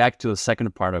get back to the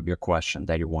second part of your question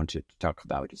that you wanted to talk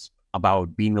about is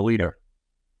about being a leader.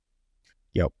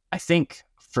 Yep. I think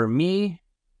for me,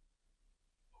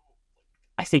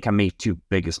 I think I made two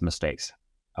biggest mistakes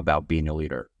about being a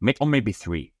leader, or maybe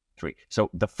three. So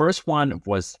the first one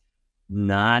was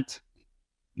not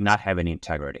having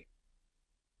integrity.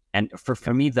 And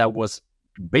for me, that was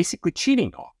basically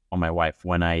cheating on my wife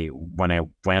when I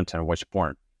went and watched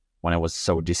porn, when I was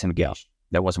so disengaged.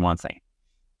 That was one thing.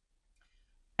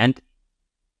 And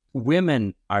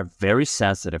women are very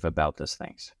sensitive about these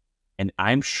things. And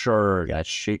I'm sure that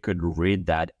she could read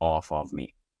that off of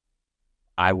me.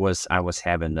 I was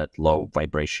having that low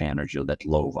vibration energy, that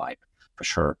low vibe, for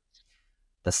sure.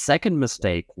 The second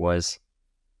mistake was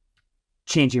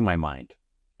changing my mind.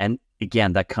 And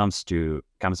again, that comes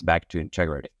back to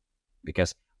integrity,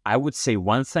 because I would say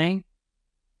one thing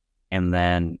and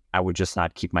then I would just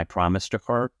not keep my promise to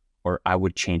her, or I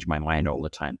would change my mind all the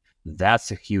time. That's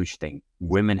a huge thing.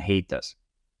 Women hate this.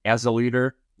 As a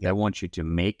leader, I want you to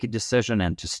make a decision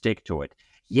and to stick to it.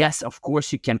 Yes, of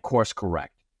course, you can course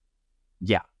correct.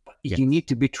 Yeah, but you need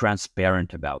to be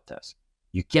transparent about this.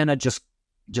 You cannot just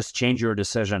change your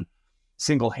decision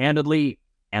single-handedly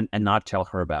and not tell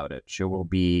her about it. She will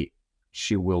be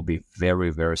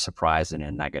very, very surprised in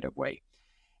a negative way.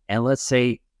 And let's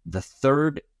say the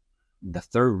third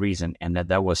reason, and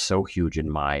that was so huge in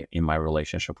my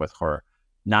relationship with her,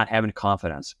 not having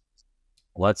confidence.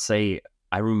 Let's say,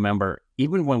 I remember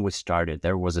even when we started,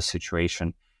 there was a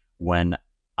situation when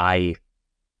I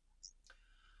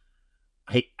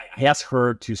asked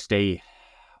her to stay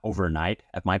overnight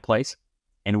at my place,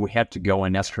 and we had to go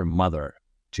and ask her mother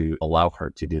to allow her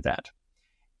to do that.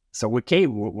 So we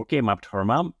came up to her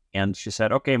mom, and she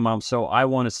said, "Okay, Mom, so I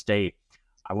want to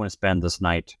spend this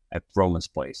night at Roman's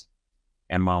place."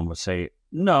 And Mom would say,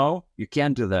 "No, you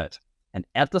can't do that." And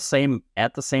at the same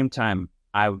time,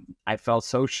 I felt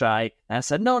so shy, and I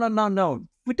said, "No,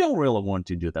 we don't really want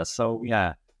to do that. So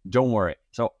yeah, don't worry."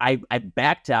 So I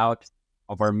backed out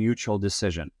of our mutual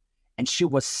decision, and she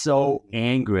was so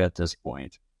angry at this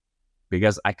point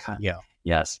because I can't. Yeah.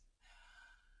 Yes.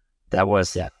 That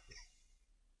was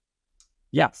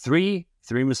three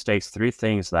mistakes, three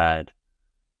things that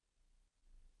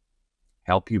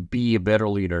help you be a better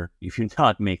leader if you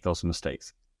not make those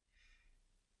mistakes.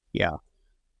 Yeah.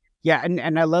 Yeah,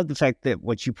 and I love the fact that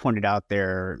what you pointed out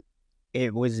there,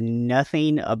 it was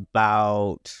nothing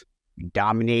about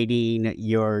dominating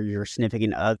your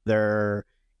significant other.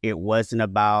 It wasn't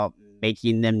about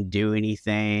making them do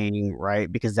anything,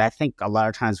 right? Because I think a lot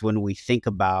of times when we think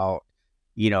about,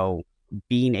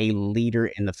 being a leader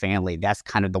in the family, that's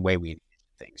kind of the way we envision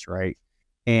things, right?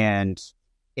 And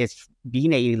it's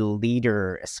being a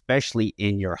leader, especially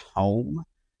in your home,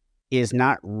 is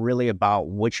not really about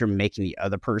what you're making the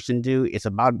other person do. It's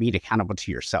about being accountable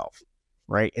to yourself,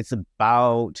 right? It's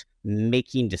about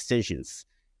making decisions.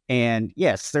 And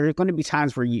yes, there are going to be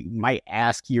times where you might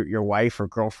ask your wife or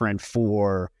girlfriend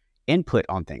for input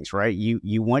on things, right?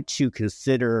 You want to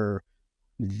consider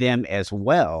them as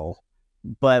well.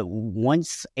 But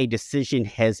once a decision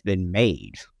has been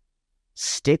made,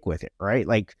 stick with it, right?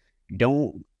 Like,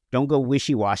 don't go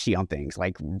wishy-washy on things.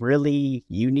 Like, really,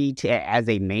 you need to, as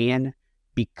a man,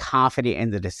 be confident in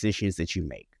the decisions that you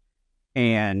make.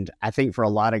 And I think for a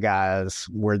lot of guys,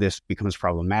 where this becomes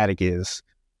problematic is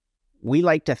we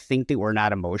like to think that we're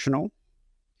not emotional,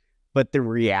 but the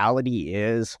reality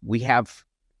is we have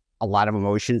a lot of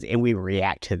emotions and we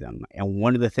react to them. And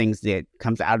one of the things that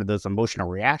comes out of those emotional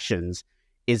reactions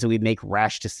is that we make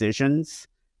rash decisions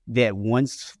that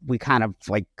once we kind of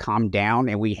like calm down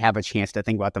and we have a chance to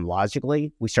think about them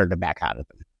logically, we start to back out of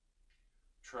them.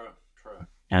 True.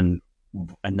 And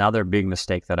another big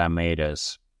mistake that I made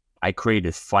is I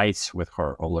created fights with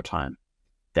her all the time.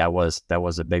 That was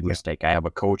a big mistake. I have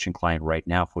a coaching client right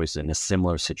now who is in a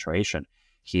similar situation.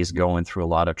 He's going through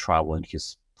a lot of trouble in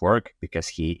his work because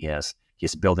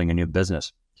he's building a new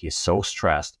business. He's so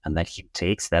stressed, and then he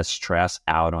takes that stress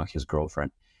out on his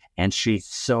girlfriend. And she's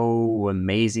so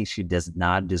amazing. She does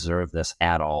not deserve this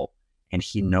at all. and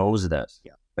he knows this,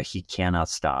 but he cannot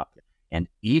stop. And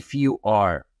if you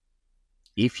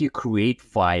create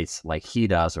fights like he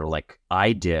does or like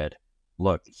I did,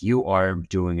 look, you are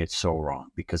doing it so wrong,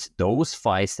 because those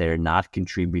fights, they're not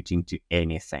contributing to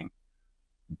anything.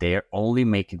 They're only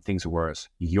making things worse.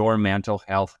 Your mental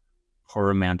health,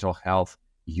 her mental health,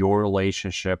 your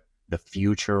relationship, the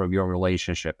future of your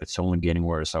relationship, it's only getting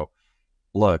worse. So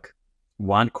look,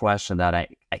 one question that I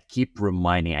keep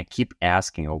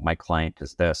asking of my client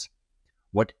is this: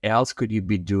 what else could you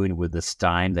be doing with this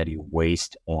time that you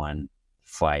waste on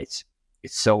fights?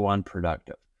 It's so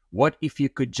unproductive. What if you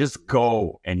could just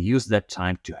go and use that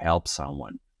time to help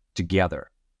someone together?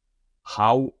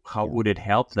 How would it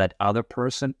help that other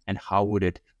person, and how would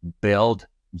it build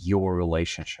your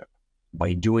relationship?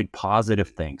 By doing positive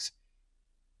things,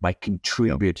 by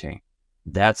contributing.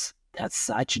 That's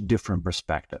such a different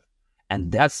perspective.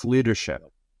 And that's leadership.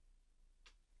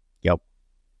 Yep.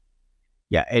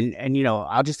 Yeah. And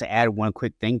I'll just add one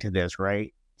quick thing to this,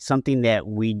 right? Something that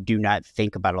we do not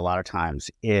think about a lot of times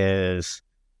is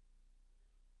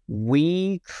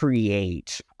we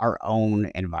create our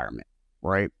own environment,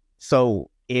 right? So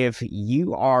if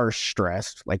you are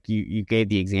stressed, like you gave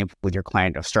the example with your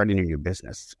client of starting a new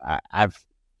business,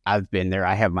 I've been there.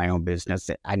 I have my own business.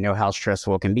 I know how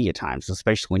stressful it can be at times,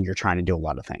 especially when you're trying to do a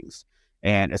lot of things.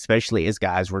 And especially as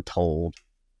guys, we're told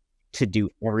to do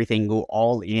everything, go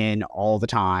all in all the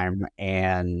time,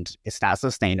 and it's not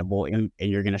sustainable, and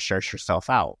you're going to stress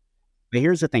yourself out. But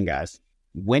here's the thing, guys.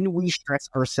 When we stress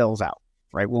ourselves out,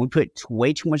 right, when we put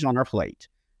way too much on our plate,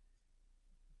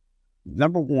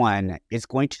 number one, it's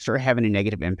going to start having a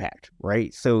negative impact,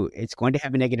 right? So it's going to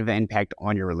have a negative impact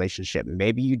on your relationship.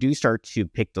 Maybe you do start to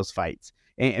pick those fights.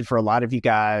 And for a lot of you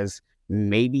guys,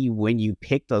 maybe when you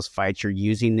pick those fights, you're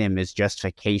using them as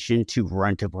justification to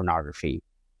run to pornography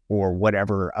or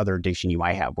whatever other addiction you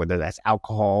might have, whether that's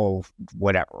alcohol,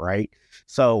 whatever, right?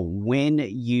 So when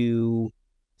you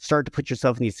start to put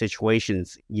yourself in these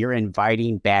situations, you're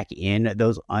inviting back in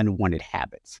those unwanted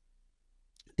habits.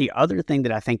 The other thing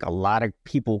that I think a lot of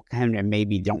people kind of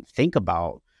maybe don't think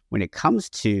about when it comes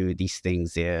to these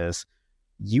things is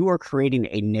you are creating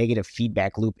a negative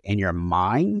feedback loop in your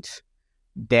mind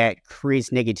that creates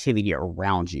negativity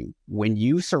around you. When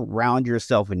you surround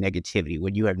yourself with negativity,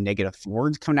 when you have negative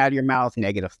words coming out of your mouth,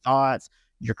 negative thoughts,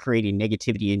 you're creating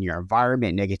negativity in your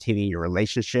environment, negativity in your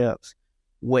relationships.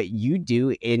 What you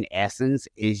do in essence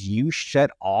is you shut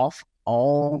off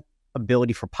all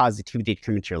ability for positivity to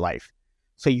come into your life.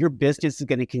 So your business is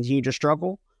going to continue to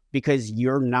struggle because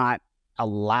you're not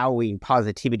allowing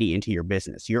positivity into your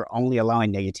business. You're only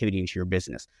allowing negativity into your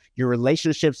business. Your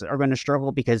relationships are going to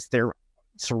struggle because they're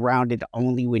surrounded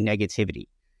only with negativity.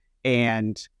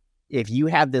 And if you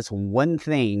have this one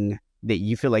thing that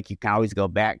you feel like you can always go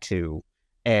back to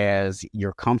as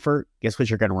your comfort, guess what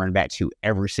you're going to run back to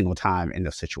every single time in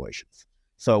those situations.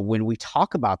 So when we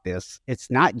talk about this, it's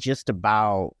not just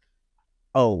about,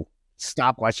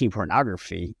 stop watching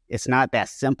pornography. It's not that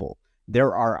simple.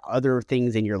 There are other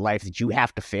things in your life that you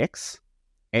have to fix.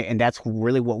 And that's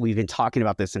really what we've been talking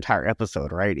about this entire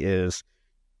episode, right? Is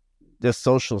the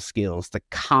social skills, the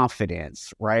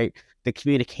confidence, right? The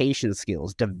communication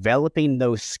skills, developing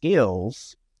those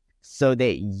skills so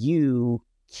that you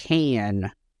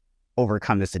can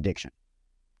overcome this addiction.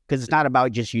 Because it's not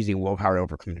about just using willpower to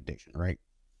overcome addiction, right?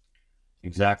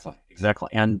 Exactly.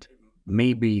 And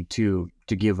maybe to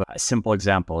give a simple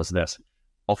example is this.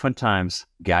 Oftentimes,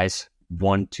 guys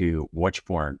want to watch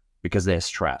porn because they're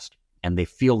stressed and they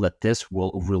feel that this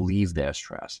will relieve their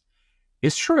stress.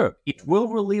 It's true. It will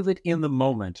relieve it in the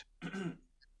moment.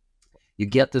 You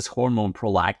get this hormone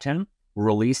prolactin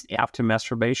released after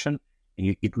masturbation,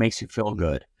 and it makes you feel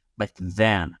good. But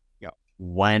then,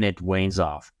 when it wanes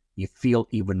off, you feel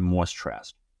even more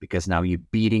stressed because now you're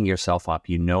beating yourself up.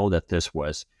 You know that this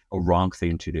was a wrong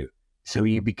thing to do. So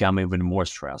you become even more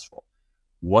stressful.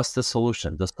 What's the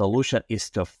solution? The solution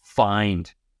is to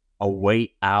find a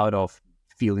way out of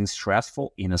feeling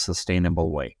stressful in a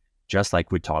sustainable way. Just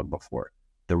like we talked before,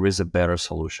 there is a better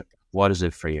solution. What is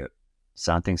it for you?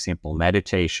 Something simple: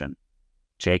 meditation,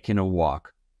 taking a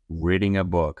walk, reading a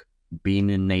book, being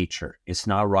in nature. It's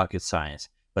not rocket science,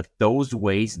 but those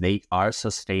ways, they are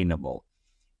sustainable.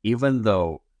 Even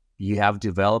though you have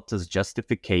developed this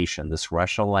justification, this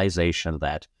rationalization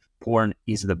that porn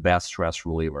is the best stress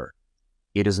reliever.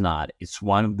 It is not. It's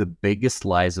one of the biggest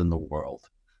lies in the world.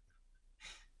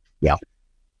 Yeah.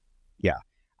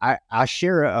 I'll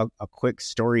share a quick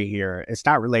story here. It's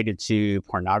not related to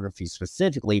pornography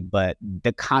specifically, but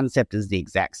the concept is the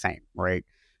exact same, right?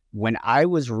 When I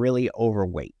was really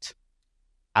overweight,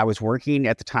 I was working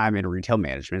at the time in retail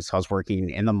management. So I was working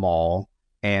in the mall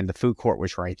and the food court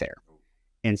was right there.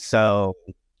 And so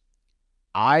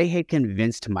I had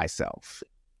convinced myself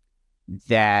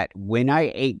that when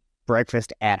I ate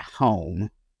breakfast at home,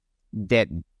 that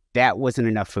that wasn't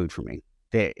enough food for me,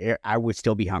 that I would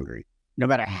still be hungry. No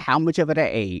matter how much of it I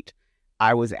ate,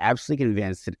 I was absolutely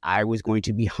convinced that I was going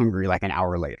to be hungry like an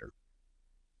hour later.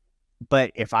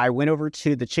 But if I went over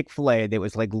to the Chick-fil-A that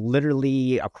was like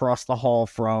literally across the hall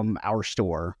from our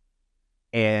store,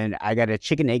 and I got a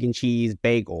chicken, egg, and cheese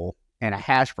bagel and a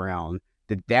hash brown,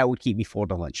 that would keep me full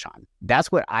to lunchtime.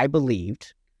 That's what I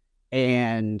believed.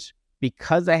 And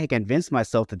because I had convinced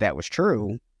myself that that was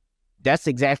true, that's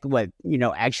exactly what,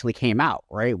 actually came out,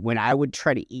 right? When I would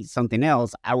try to eat something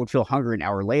else, I would feel hungry an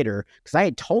hour later because I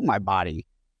had told my body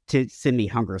to send me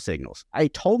hunger signals. I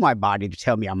told my body to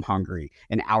tell me I'm hungry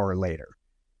an hour later.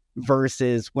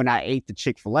 Versus when I ate the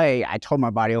Chick-fil-A, I told my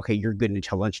body, okay, you're good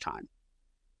until lunchtime.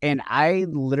 And I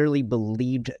literally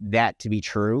believed that to be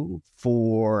true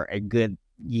for a good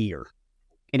year.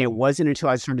 And it wasn't until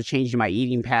I started changing my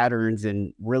eating patterns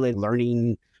and really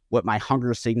learning what my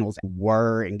hunger signals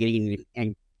were and getting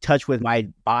in touch with my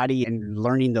body and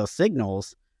learning those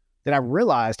signals that I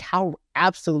realized how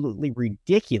absolutely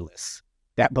ridiculous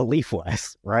that belief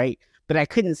was, right? But I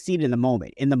couldn't see it in the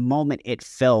moment. In the moment, it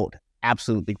felt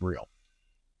absolutely real.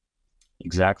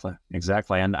 Exactly.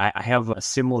 And I have a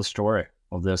similar story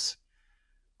of this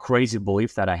crazy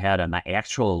belief that I had. And I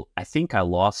think I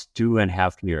lost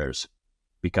 2.5 years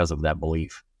because of that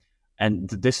belief. And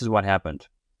this is what happened.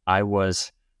 I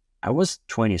was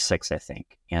 26, I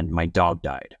think, and my dog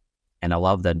died. And I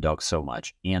love that dog so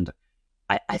much. And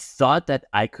I thought that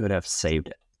I could have saved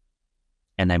it.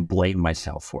 And I blamed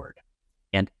myself for it.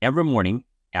 And every morning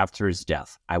after his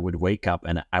death, I would wake up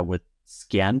and I would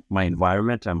scan my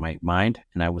environment and my mind.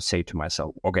 And I would say to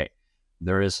myself, okay,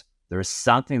 there is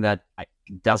something that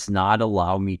does not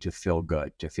allow me to feel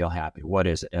good, to feel happy. What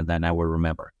is it? And then I would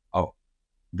remember, oh,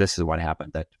 this is what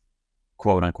happened, that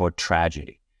quote unquote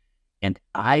tragedy. And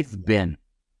I've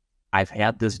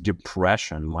had this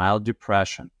depression, mild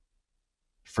depression,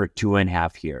 for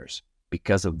 2.5 years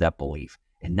because of that belief.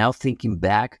 And now thinking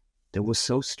back, that was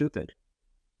so stupid.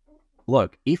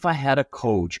 Look, if I had a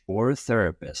coach or a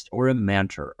therapist or a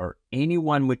mentor or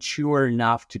anyone mature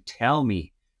enough to tell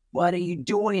me, what are you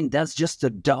doing? That's just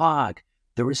a dog.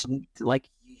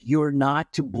 You're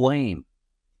not to blame.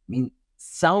 I mean,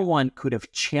 someone could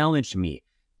have challenged me.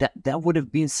 That would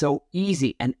have been so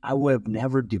easy and I would have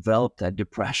never developed that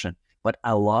depression. But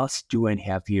I lost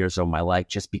 2.5 years of my life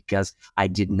just because I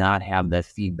did not have that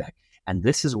feedback. And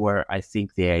this is where I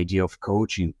think the idea of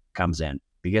coaching comes in,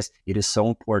 because it is so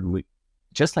important.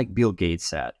 Just like Bill Gates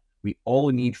said, we all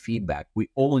need feedback. We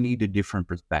all need a different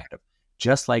perspective.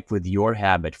 Just like with your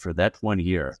habit for that 1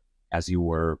 year as you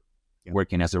were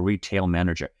working as a retail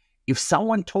manager. If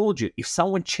someone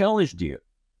challenged you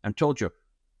and told you,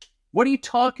 what are you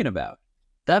talking about?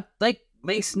 That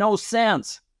makes no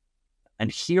sense.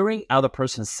 And hearing other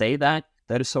person say that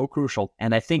is so crucial.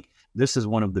 And I think this is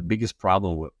one of the biggest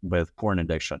problems with porn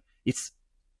addiction. It's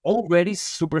already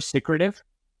super secretive.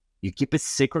 You keep it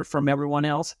secret from everyone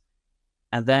else.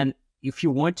 And then if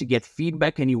you want to get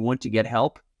feedback and you want to get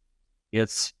help,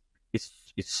 it's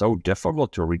so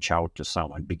difficult to reach out to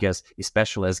someone, because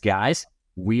especially as guys,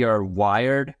 we are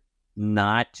wired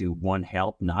not to want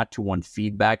help, not to want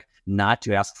feedback, not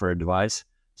to ask for advice.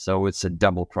 So it's a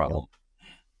double problem.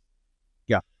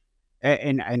 Yeah.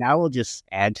 And I will just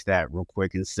add to that real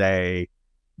quick and say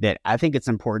that I think it's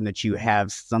important that you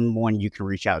have someone you can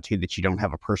reach out to that you don't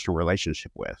have a personal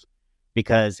relationship with.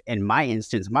 Because in my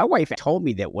instance, my wife told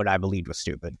me that what I believed was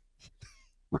stupid.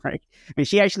 Right. And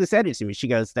she actually said it to me. She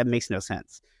goes, that makes no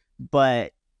sense.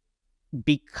 But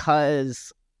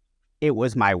because it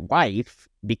was my wife,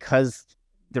 because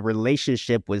the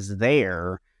relationship was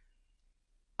there,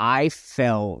 I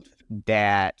felt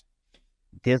that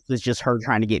this was just her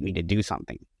trying to get me to do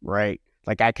something, right?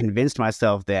 Like I convinced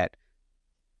myself that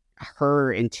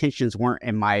her intentions weren't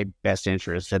in my best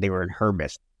interest, that they were in her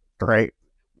best, right?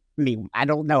 I mean, I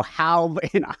don't know how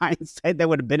in hindsight that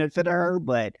would have benefited her,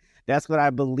 but that's what I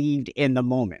believed in the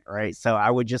moment, right? So I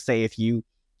would just say if you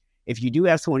do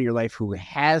have someone in your life who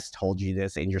has told you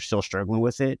this and you're still struggling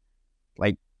with it,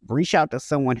 like reach out to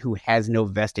someone who has no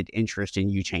vested interest in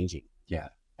you changing. Yeah.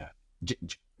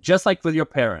 Just like with your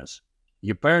parents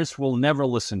will never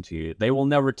listen to you. They will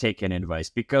never take any advice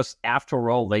because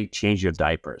after all, they change your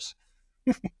diapers.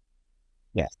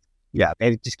 Yes. Yeah.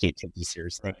 They just can't take you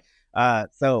seriously. Right.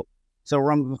 So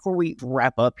Ram, before we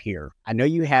wrap up here, I know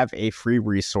you have a free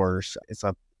resource. It's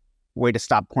a way to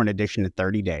stop porn addiction in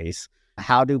 30 days.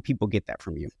 How do people get that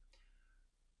from you?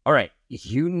 All right.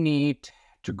 You need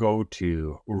to go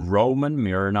to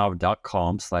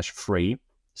romanmironov.com/free,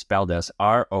 spelled as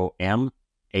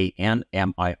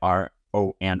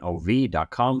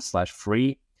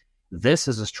ROMANMIRONOV.com/free. This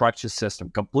is a structured system,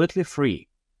 completely free.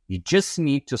 You just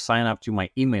need to sign up to my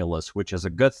email list, which is a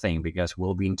good thing because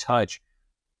we'll be in touch.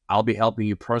 I'll be helping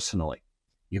you personally.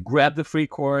 You grab the free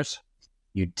course,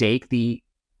 you take the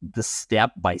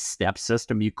step-by-step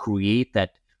system, you create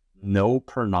that no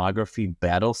pornography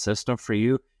battle system for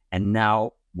you. And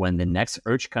now when the next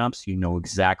urge comes, you know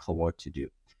exactly what to do.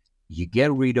 You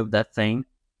get rid of that thing.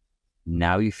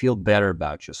 Now you feel better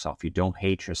about yourself. You don't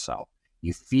hate yourself.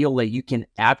 You feel that you can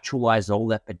actualize all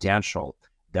that potential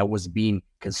that was being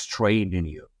constrained in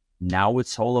you. Now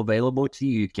it's all available to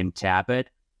you. You can tap it.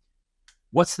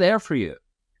 What's there for you?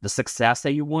 The success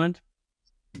that you want,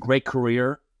 great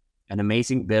career, an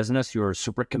amazing business, you're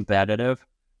super competitive,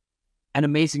 an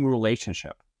amazing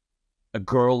relationship, a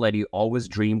girl that you always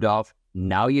dreamed of.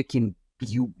 Now you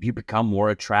become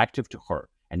more attractive to her,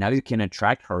 and now you can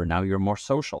attract her. Now you're more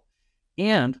social,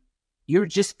 and you're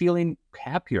just feeling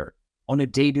happier on a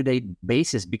day-to-day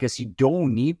basis because you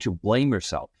don't need to blame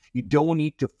yourself. You don't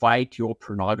need to fight your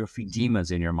pornography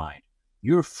demons in your mind.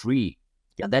 You're free.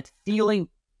 Yeah, that feeling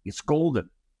is golden.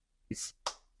 It's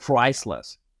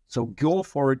priceless. So go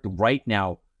for it right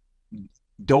now.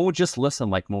 Don't just listen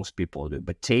like most people do,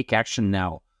 but take action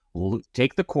now.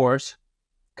 Take the course,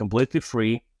 completely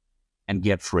free, and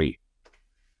get free.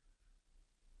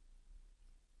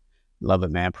 Love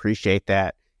it, man. Appreciate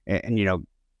that. And you know,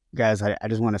 guys, I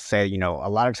just want to say, you know, a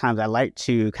lot of times I like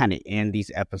to kind of end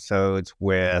these episodes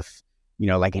with, you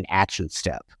know, like an action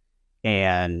step.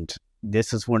 And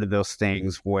this is one of those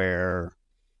things where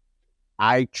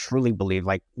I truly believe,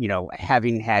 like, you know,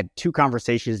 having had 2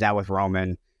 conversations now with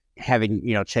Roman, having,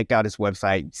 you know, checked out his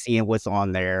website, seeing what's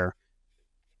on there,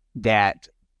 that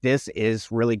this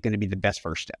is really going to be the best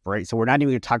first step, right? So we're not even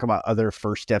going to talk about other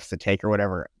first steps to take or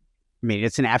whatever. I mean,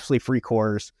 it's an absolutely free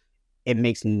course. It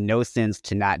makes no sense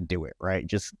to not do it, right?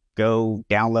 Just go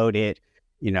download it.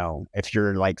 You know, if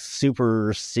you're like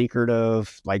super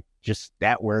secretive, like just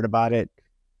that worried about it,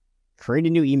 create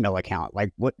a new email account.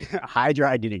 Like hide your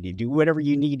identity, do whatever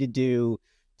you need to do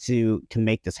to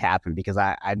make this happen. Because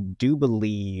I do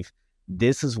believe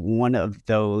this is one of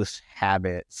those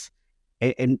habits.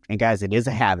 And guys, it is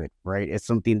a habit, right? It's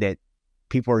something that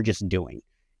people are just doing.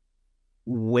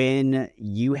 When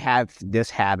you have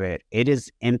this habit, it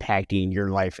is impacting your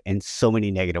life in so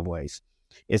many negative ways.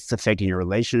 It's affecting your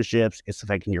relationships. It's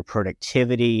affecting your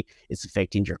productivity. It's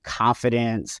affecting your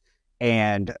confidence.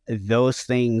 And those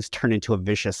things turn into a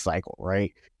vicious cycle,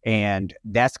 right? And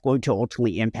that's going to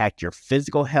ultimately impact your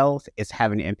physical health. It's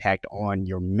having an impact on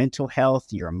your mental health,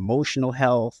 your emotional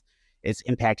health. It's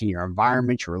impacting your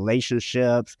environment, your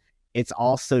relationships. It's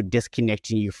also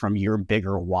disconnecting you from your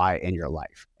bigger why in your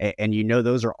life. And you know,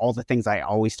 those are all the things I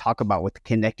always talk about with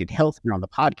connected health here on the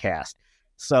podcast.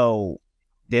 So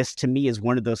this to me is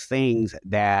one of those things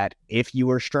that if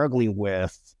you are struggling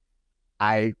with,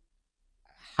 I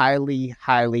highly,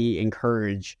 highly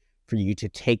encourage for you to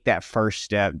take that first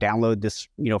step, download this,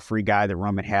 you know, free guide that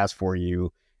Roman has for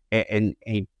you and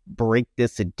break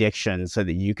this addiction so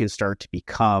that you can start to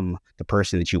become the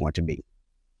person that you want to be.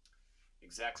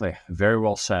 Exactly. Very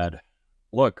well said.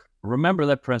 Look, remember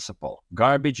that principle,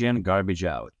 garbage in, garbage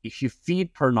out. If you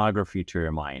feed pornography to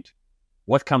your mind,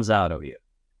 what comes out of you?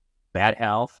 Bad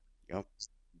health,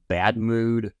 bad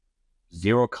mood,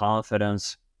 zero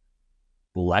confidence,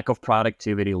 lack of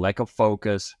productivity, lack of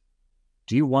focus.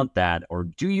 Do you want that, or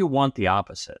do you want the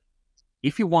opposite?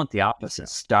 If you want the opposite,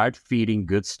 start feeding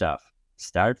good stuff.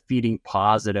 Start feeding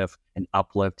positive and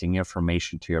uplifting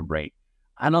information to your brain.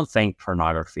 I don't think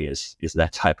pornography is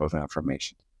that type of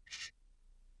information.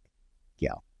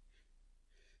 Yeah.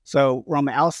 So,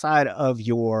 Roman, outside of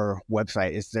your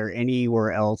website, is there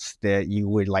anywhere else that you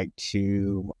would like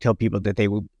to tell people that they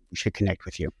should connect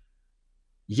with you?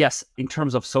 Yes, in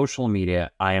terms of social media,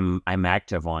 I'm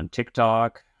active on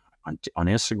TikTok, on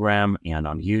Instagram, and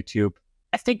on YouTube.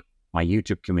 I think my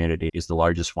YouTube community is the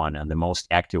largest one and the most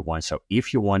active one. So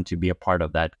if you want to be a part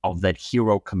of that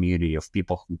hero community of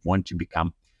people who want to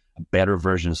become better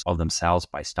versions of themselves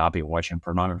by stopping watching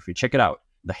pornography, check it out.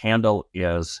 The handle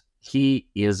is He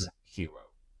Is Hero.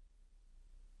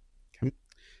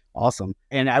 Awesome.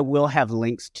 And I will have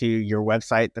links to your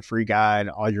website, the free guide,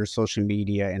 all your social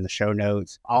media in the show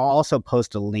notes. I'll also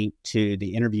post a link to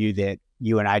the interview that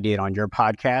you and I did on your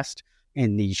podcast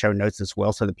in the show notes as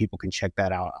well, so that people can check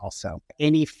that out also.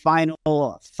 Any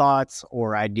final thoughts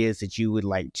or ideas that you would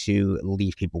like to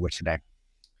leave people with today?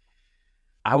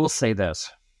 I will say this.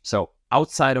 So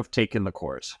outside of taking the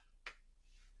course,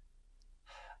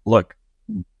 look,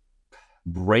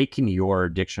 breaking your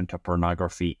addiction to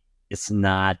pornography is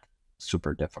not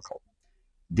super difficult.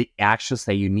 The actions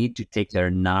that you need to take, they're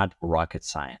not rocket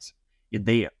science.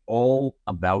 They are all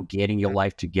about getting your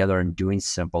life together and doing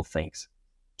simple things.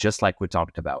 Just like we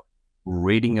talked about,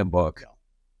 reading a book,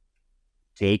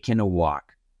 taking a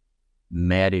walk,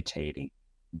 meditating,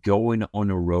 going on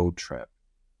a road trip,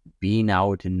 being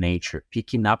out in nature,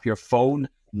 picking up your phone,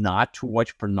 not to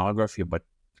watch pornography, but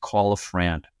call a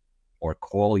friend or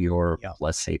call your,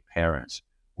 let's say, parents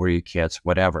or your kids,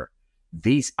 whatever.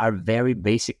 These are very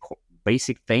basic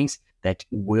things that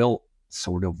will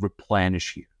sort of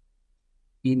replenish you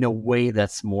in a way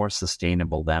that's more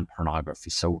sustainable than pornography.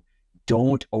 So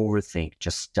don't overthink.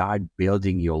 Just start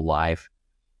building your life,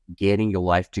 getting your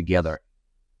life together.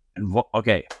 And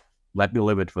okay, let me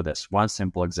leave it with this. One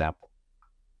simple example.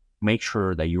 Make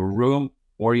sure that your room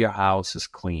or your house is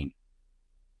clean.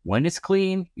 When it's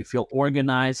clean, you feel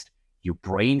organized, your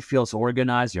brain feels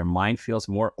organized, your mind feels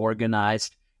more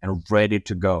organized and ready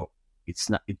to go. It's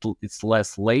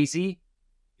less lazy,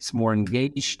 it's more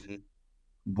engaged.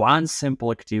 One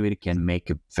simple activity can make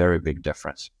a very big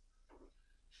difference.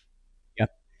 Yep.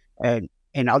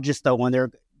 And I'll just throw in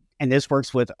there, and this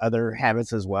works with other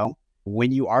habits as well.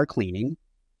 When you are cleaning,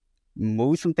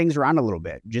 move some things around a little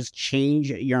bit. Just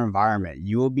change your environment.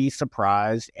 You will be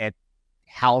surprised at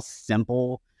how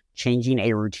simple changing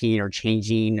a routine or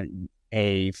changing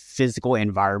a physical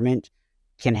environment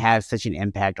can have such an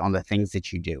impact on the things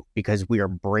that you do, because we are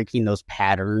breaking those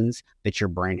patterns that your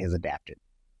brain has adapted.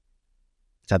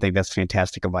 So I think that's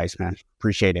fantastic advice, man.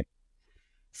 Appreciate it.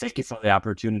 Thank you for the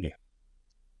opportunity.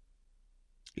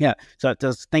 Yeah. So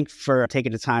just thanks for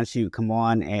taking the time to come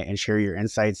on and share your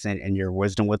insights and your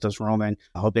wisdom with us, Roman.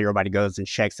 I hope that everybody goes and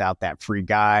checks out that free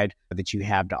guide that you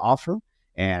have to offer.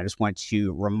 And I just want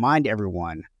to remind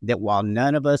everyone that while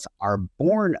none of us are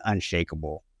born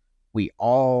unshakable, we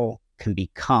all can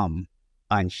become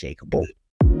unshakable.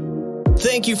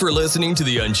 Thank you for listening to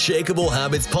the Unshakable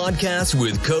Habits Podcast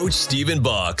with Coach Stephen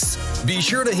Box. Be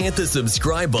sure to hit the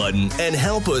subscribe button and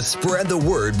help us spread the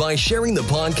word by sharing the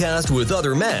podcast with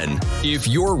other men. If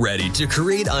you're ready to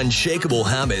create unshakable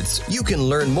habits, you can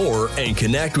learn more and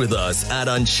connect with us at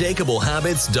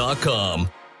unshakablehabits.com.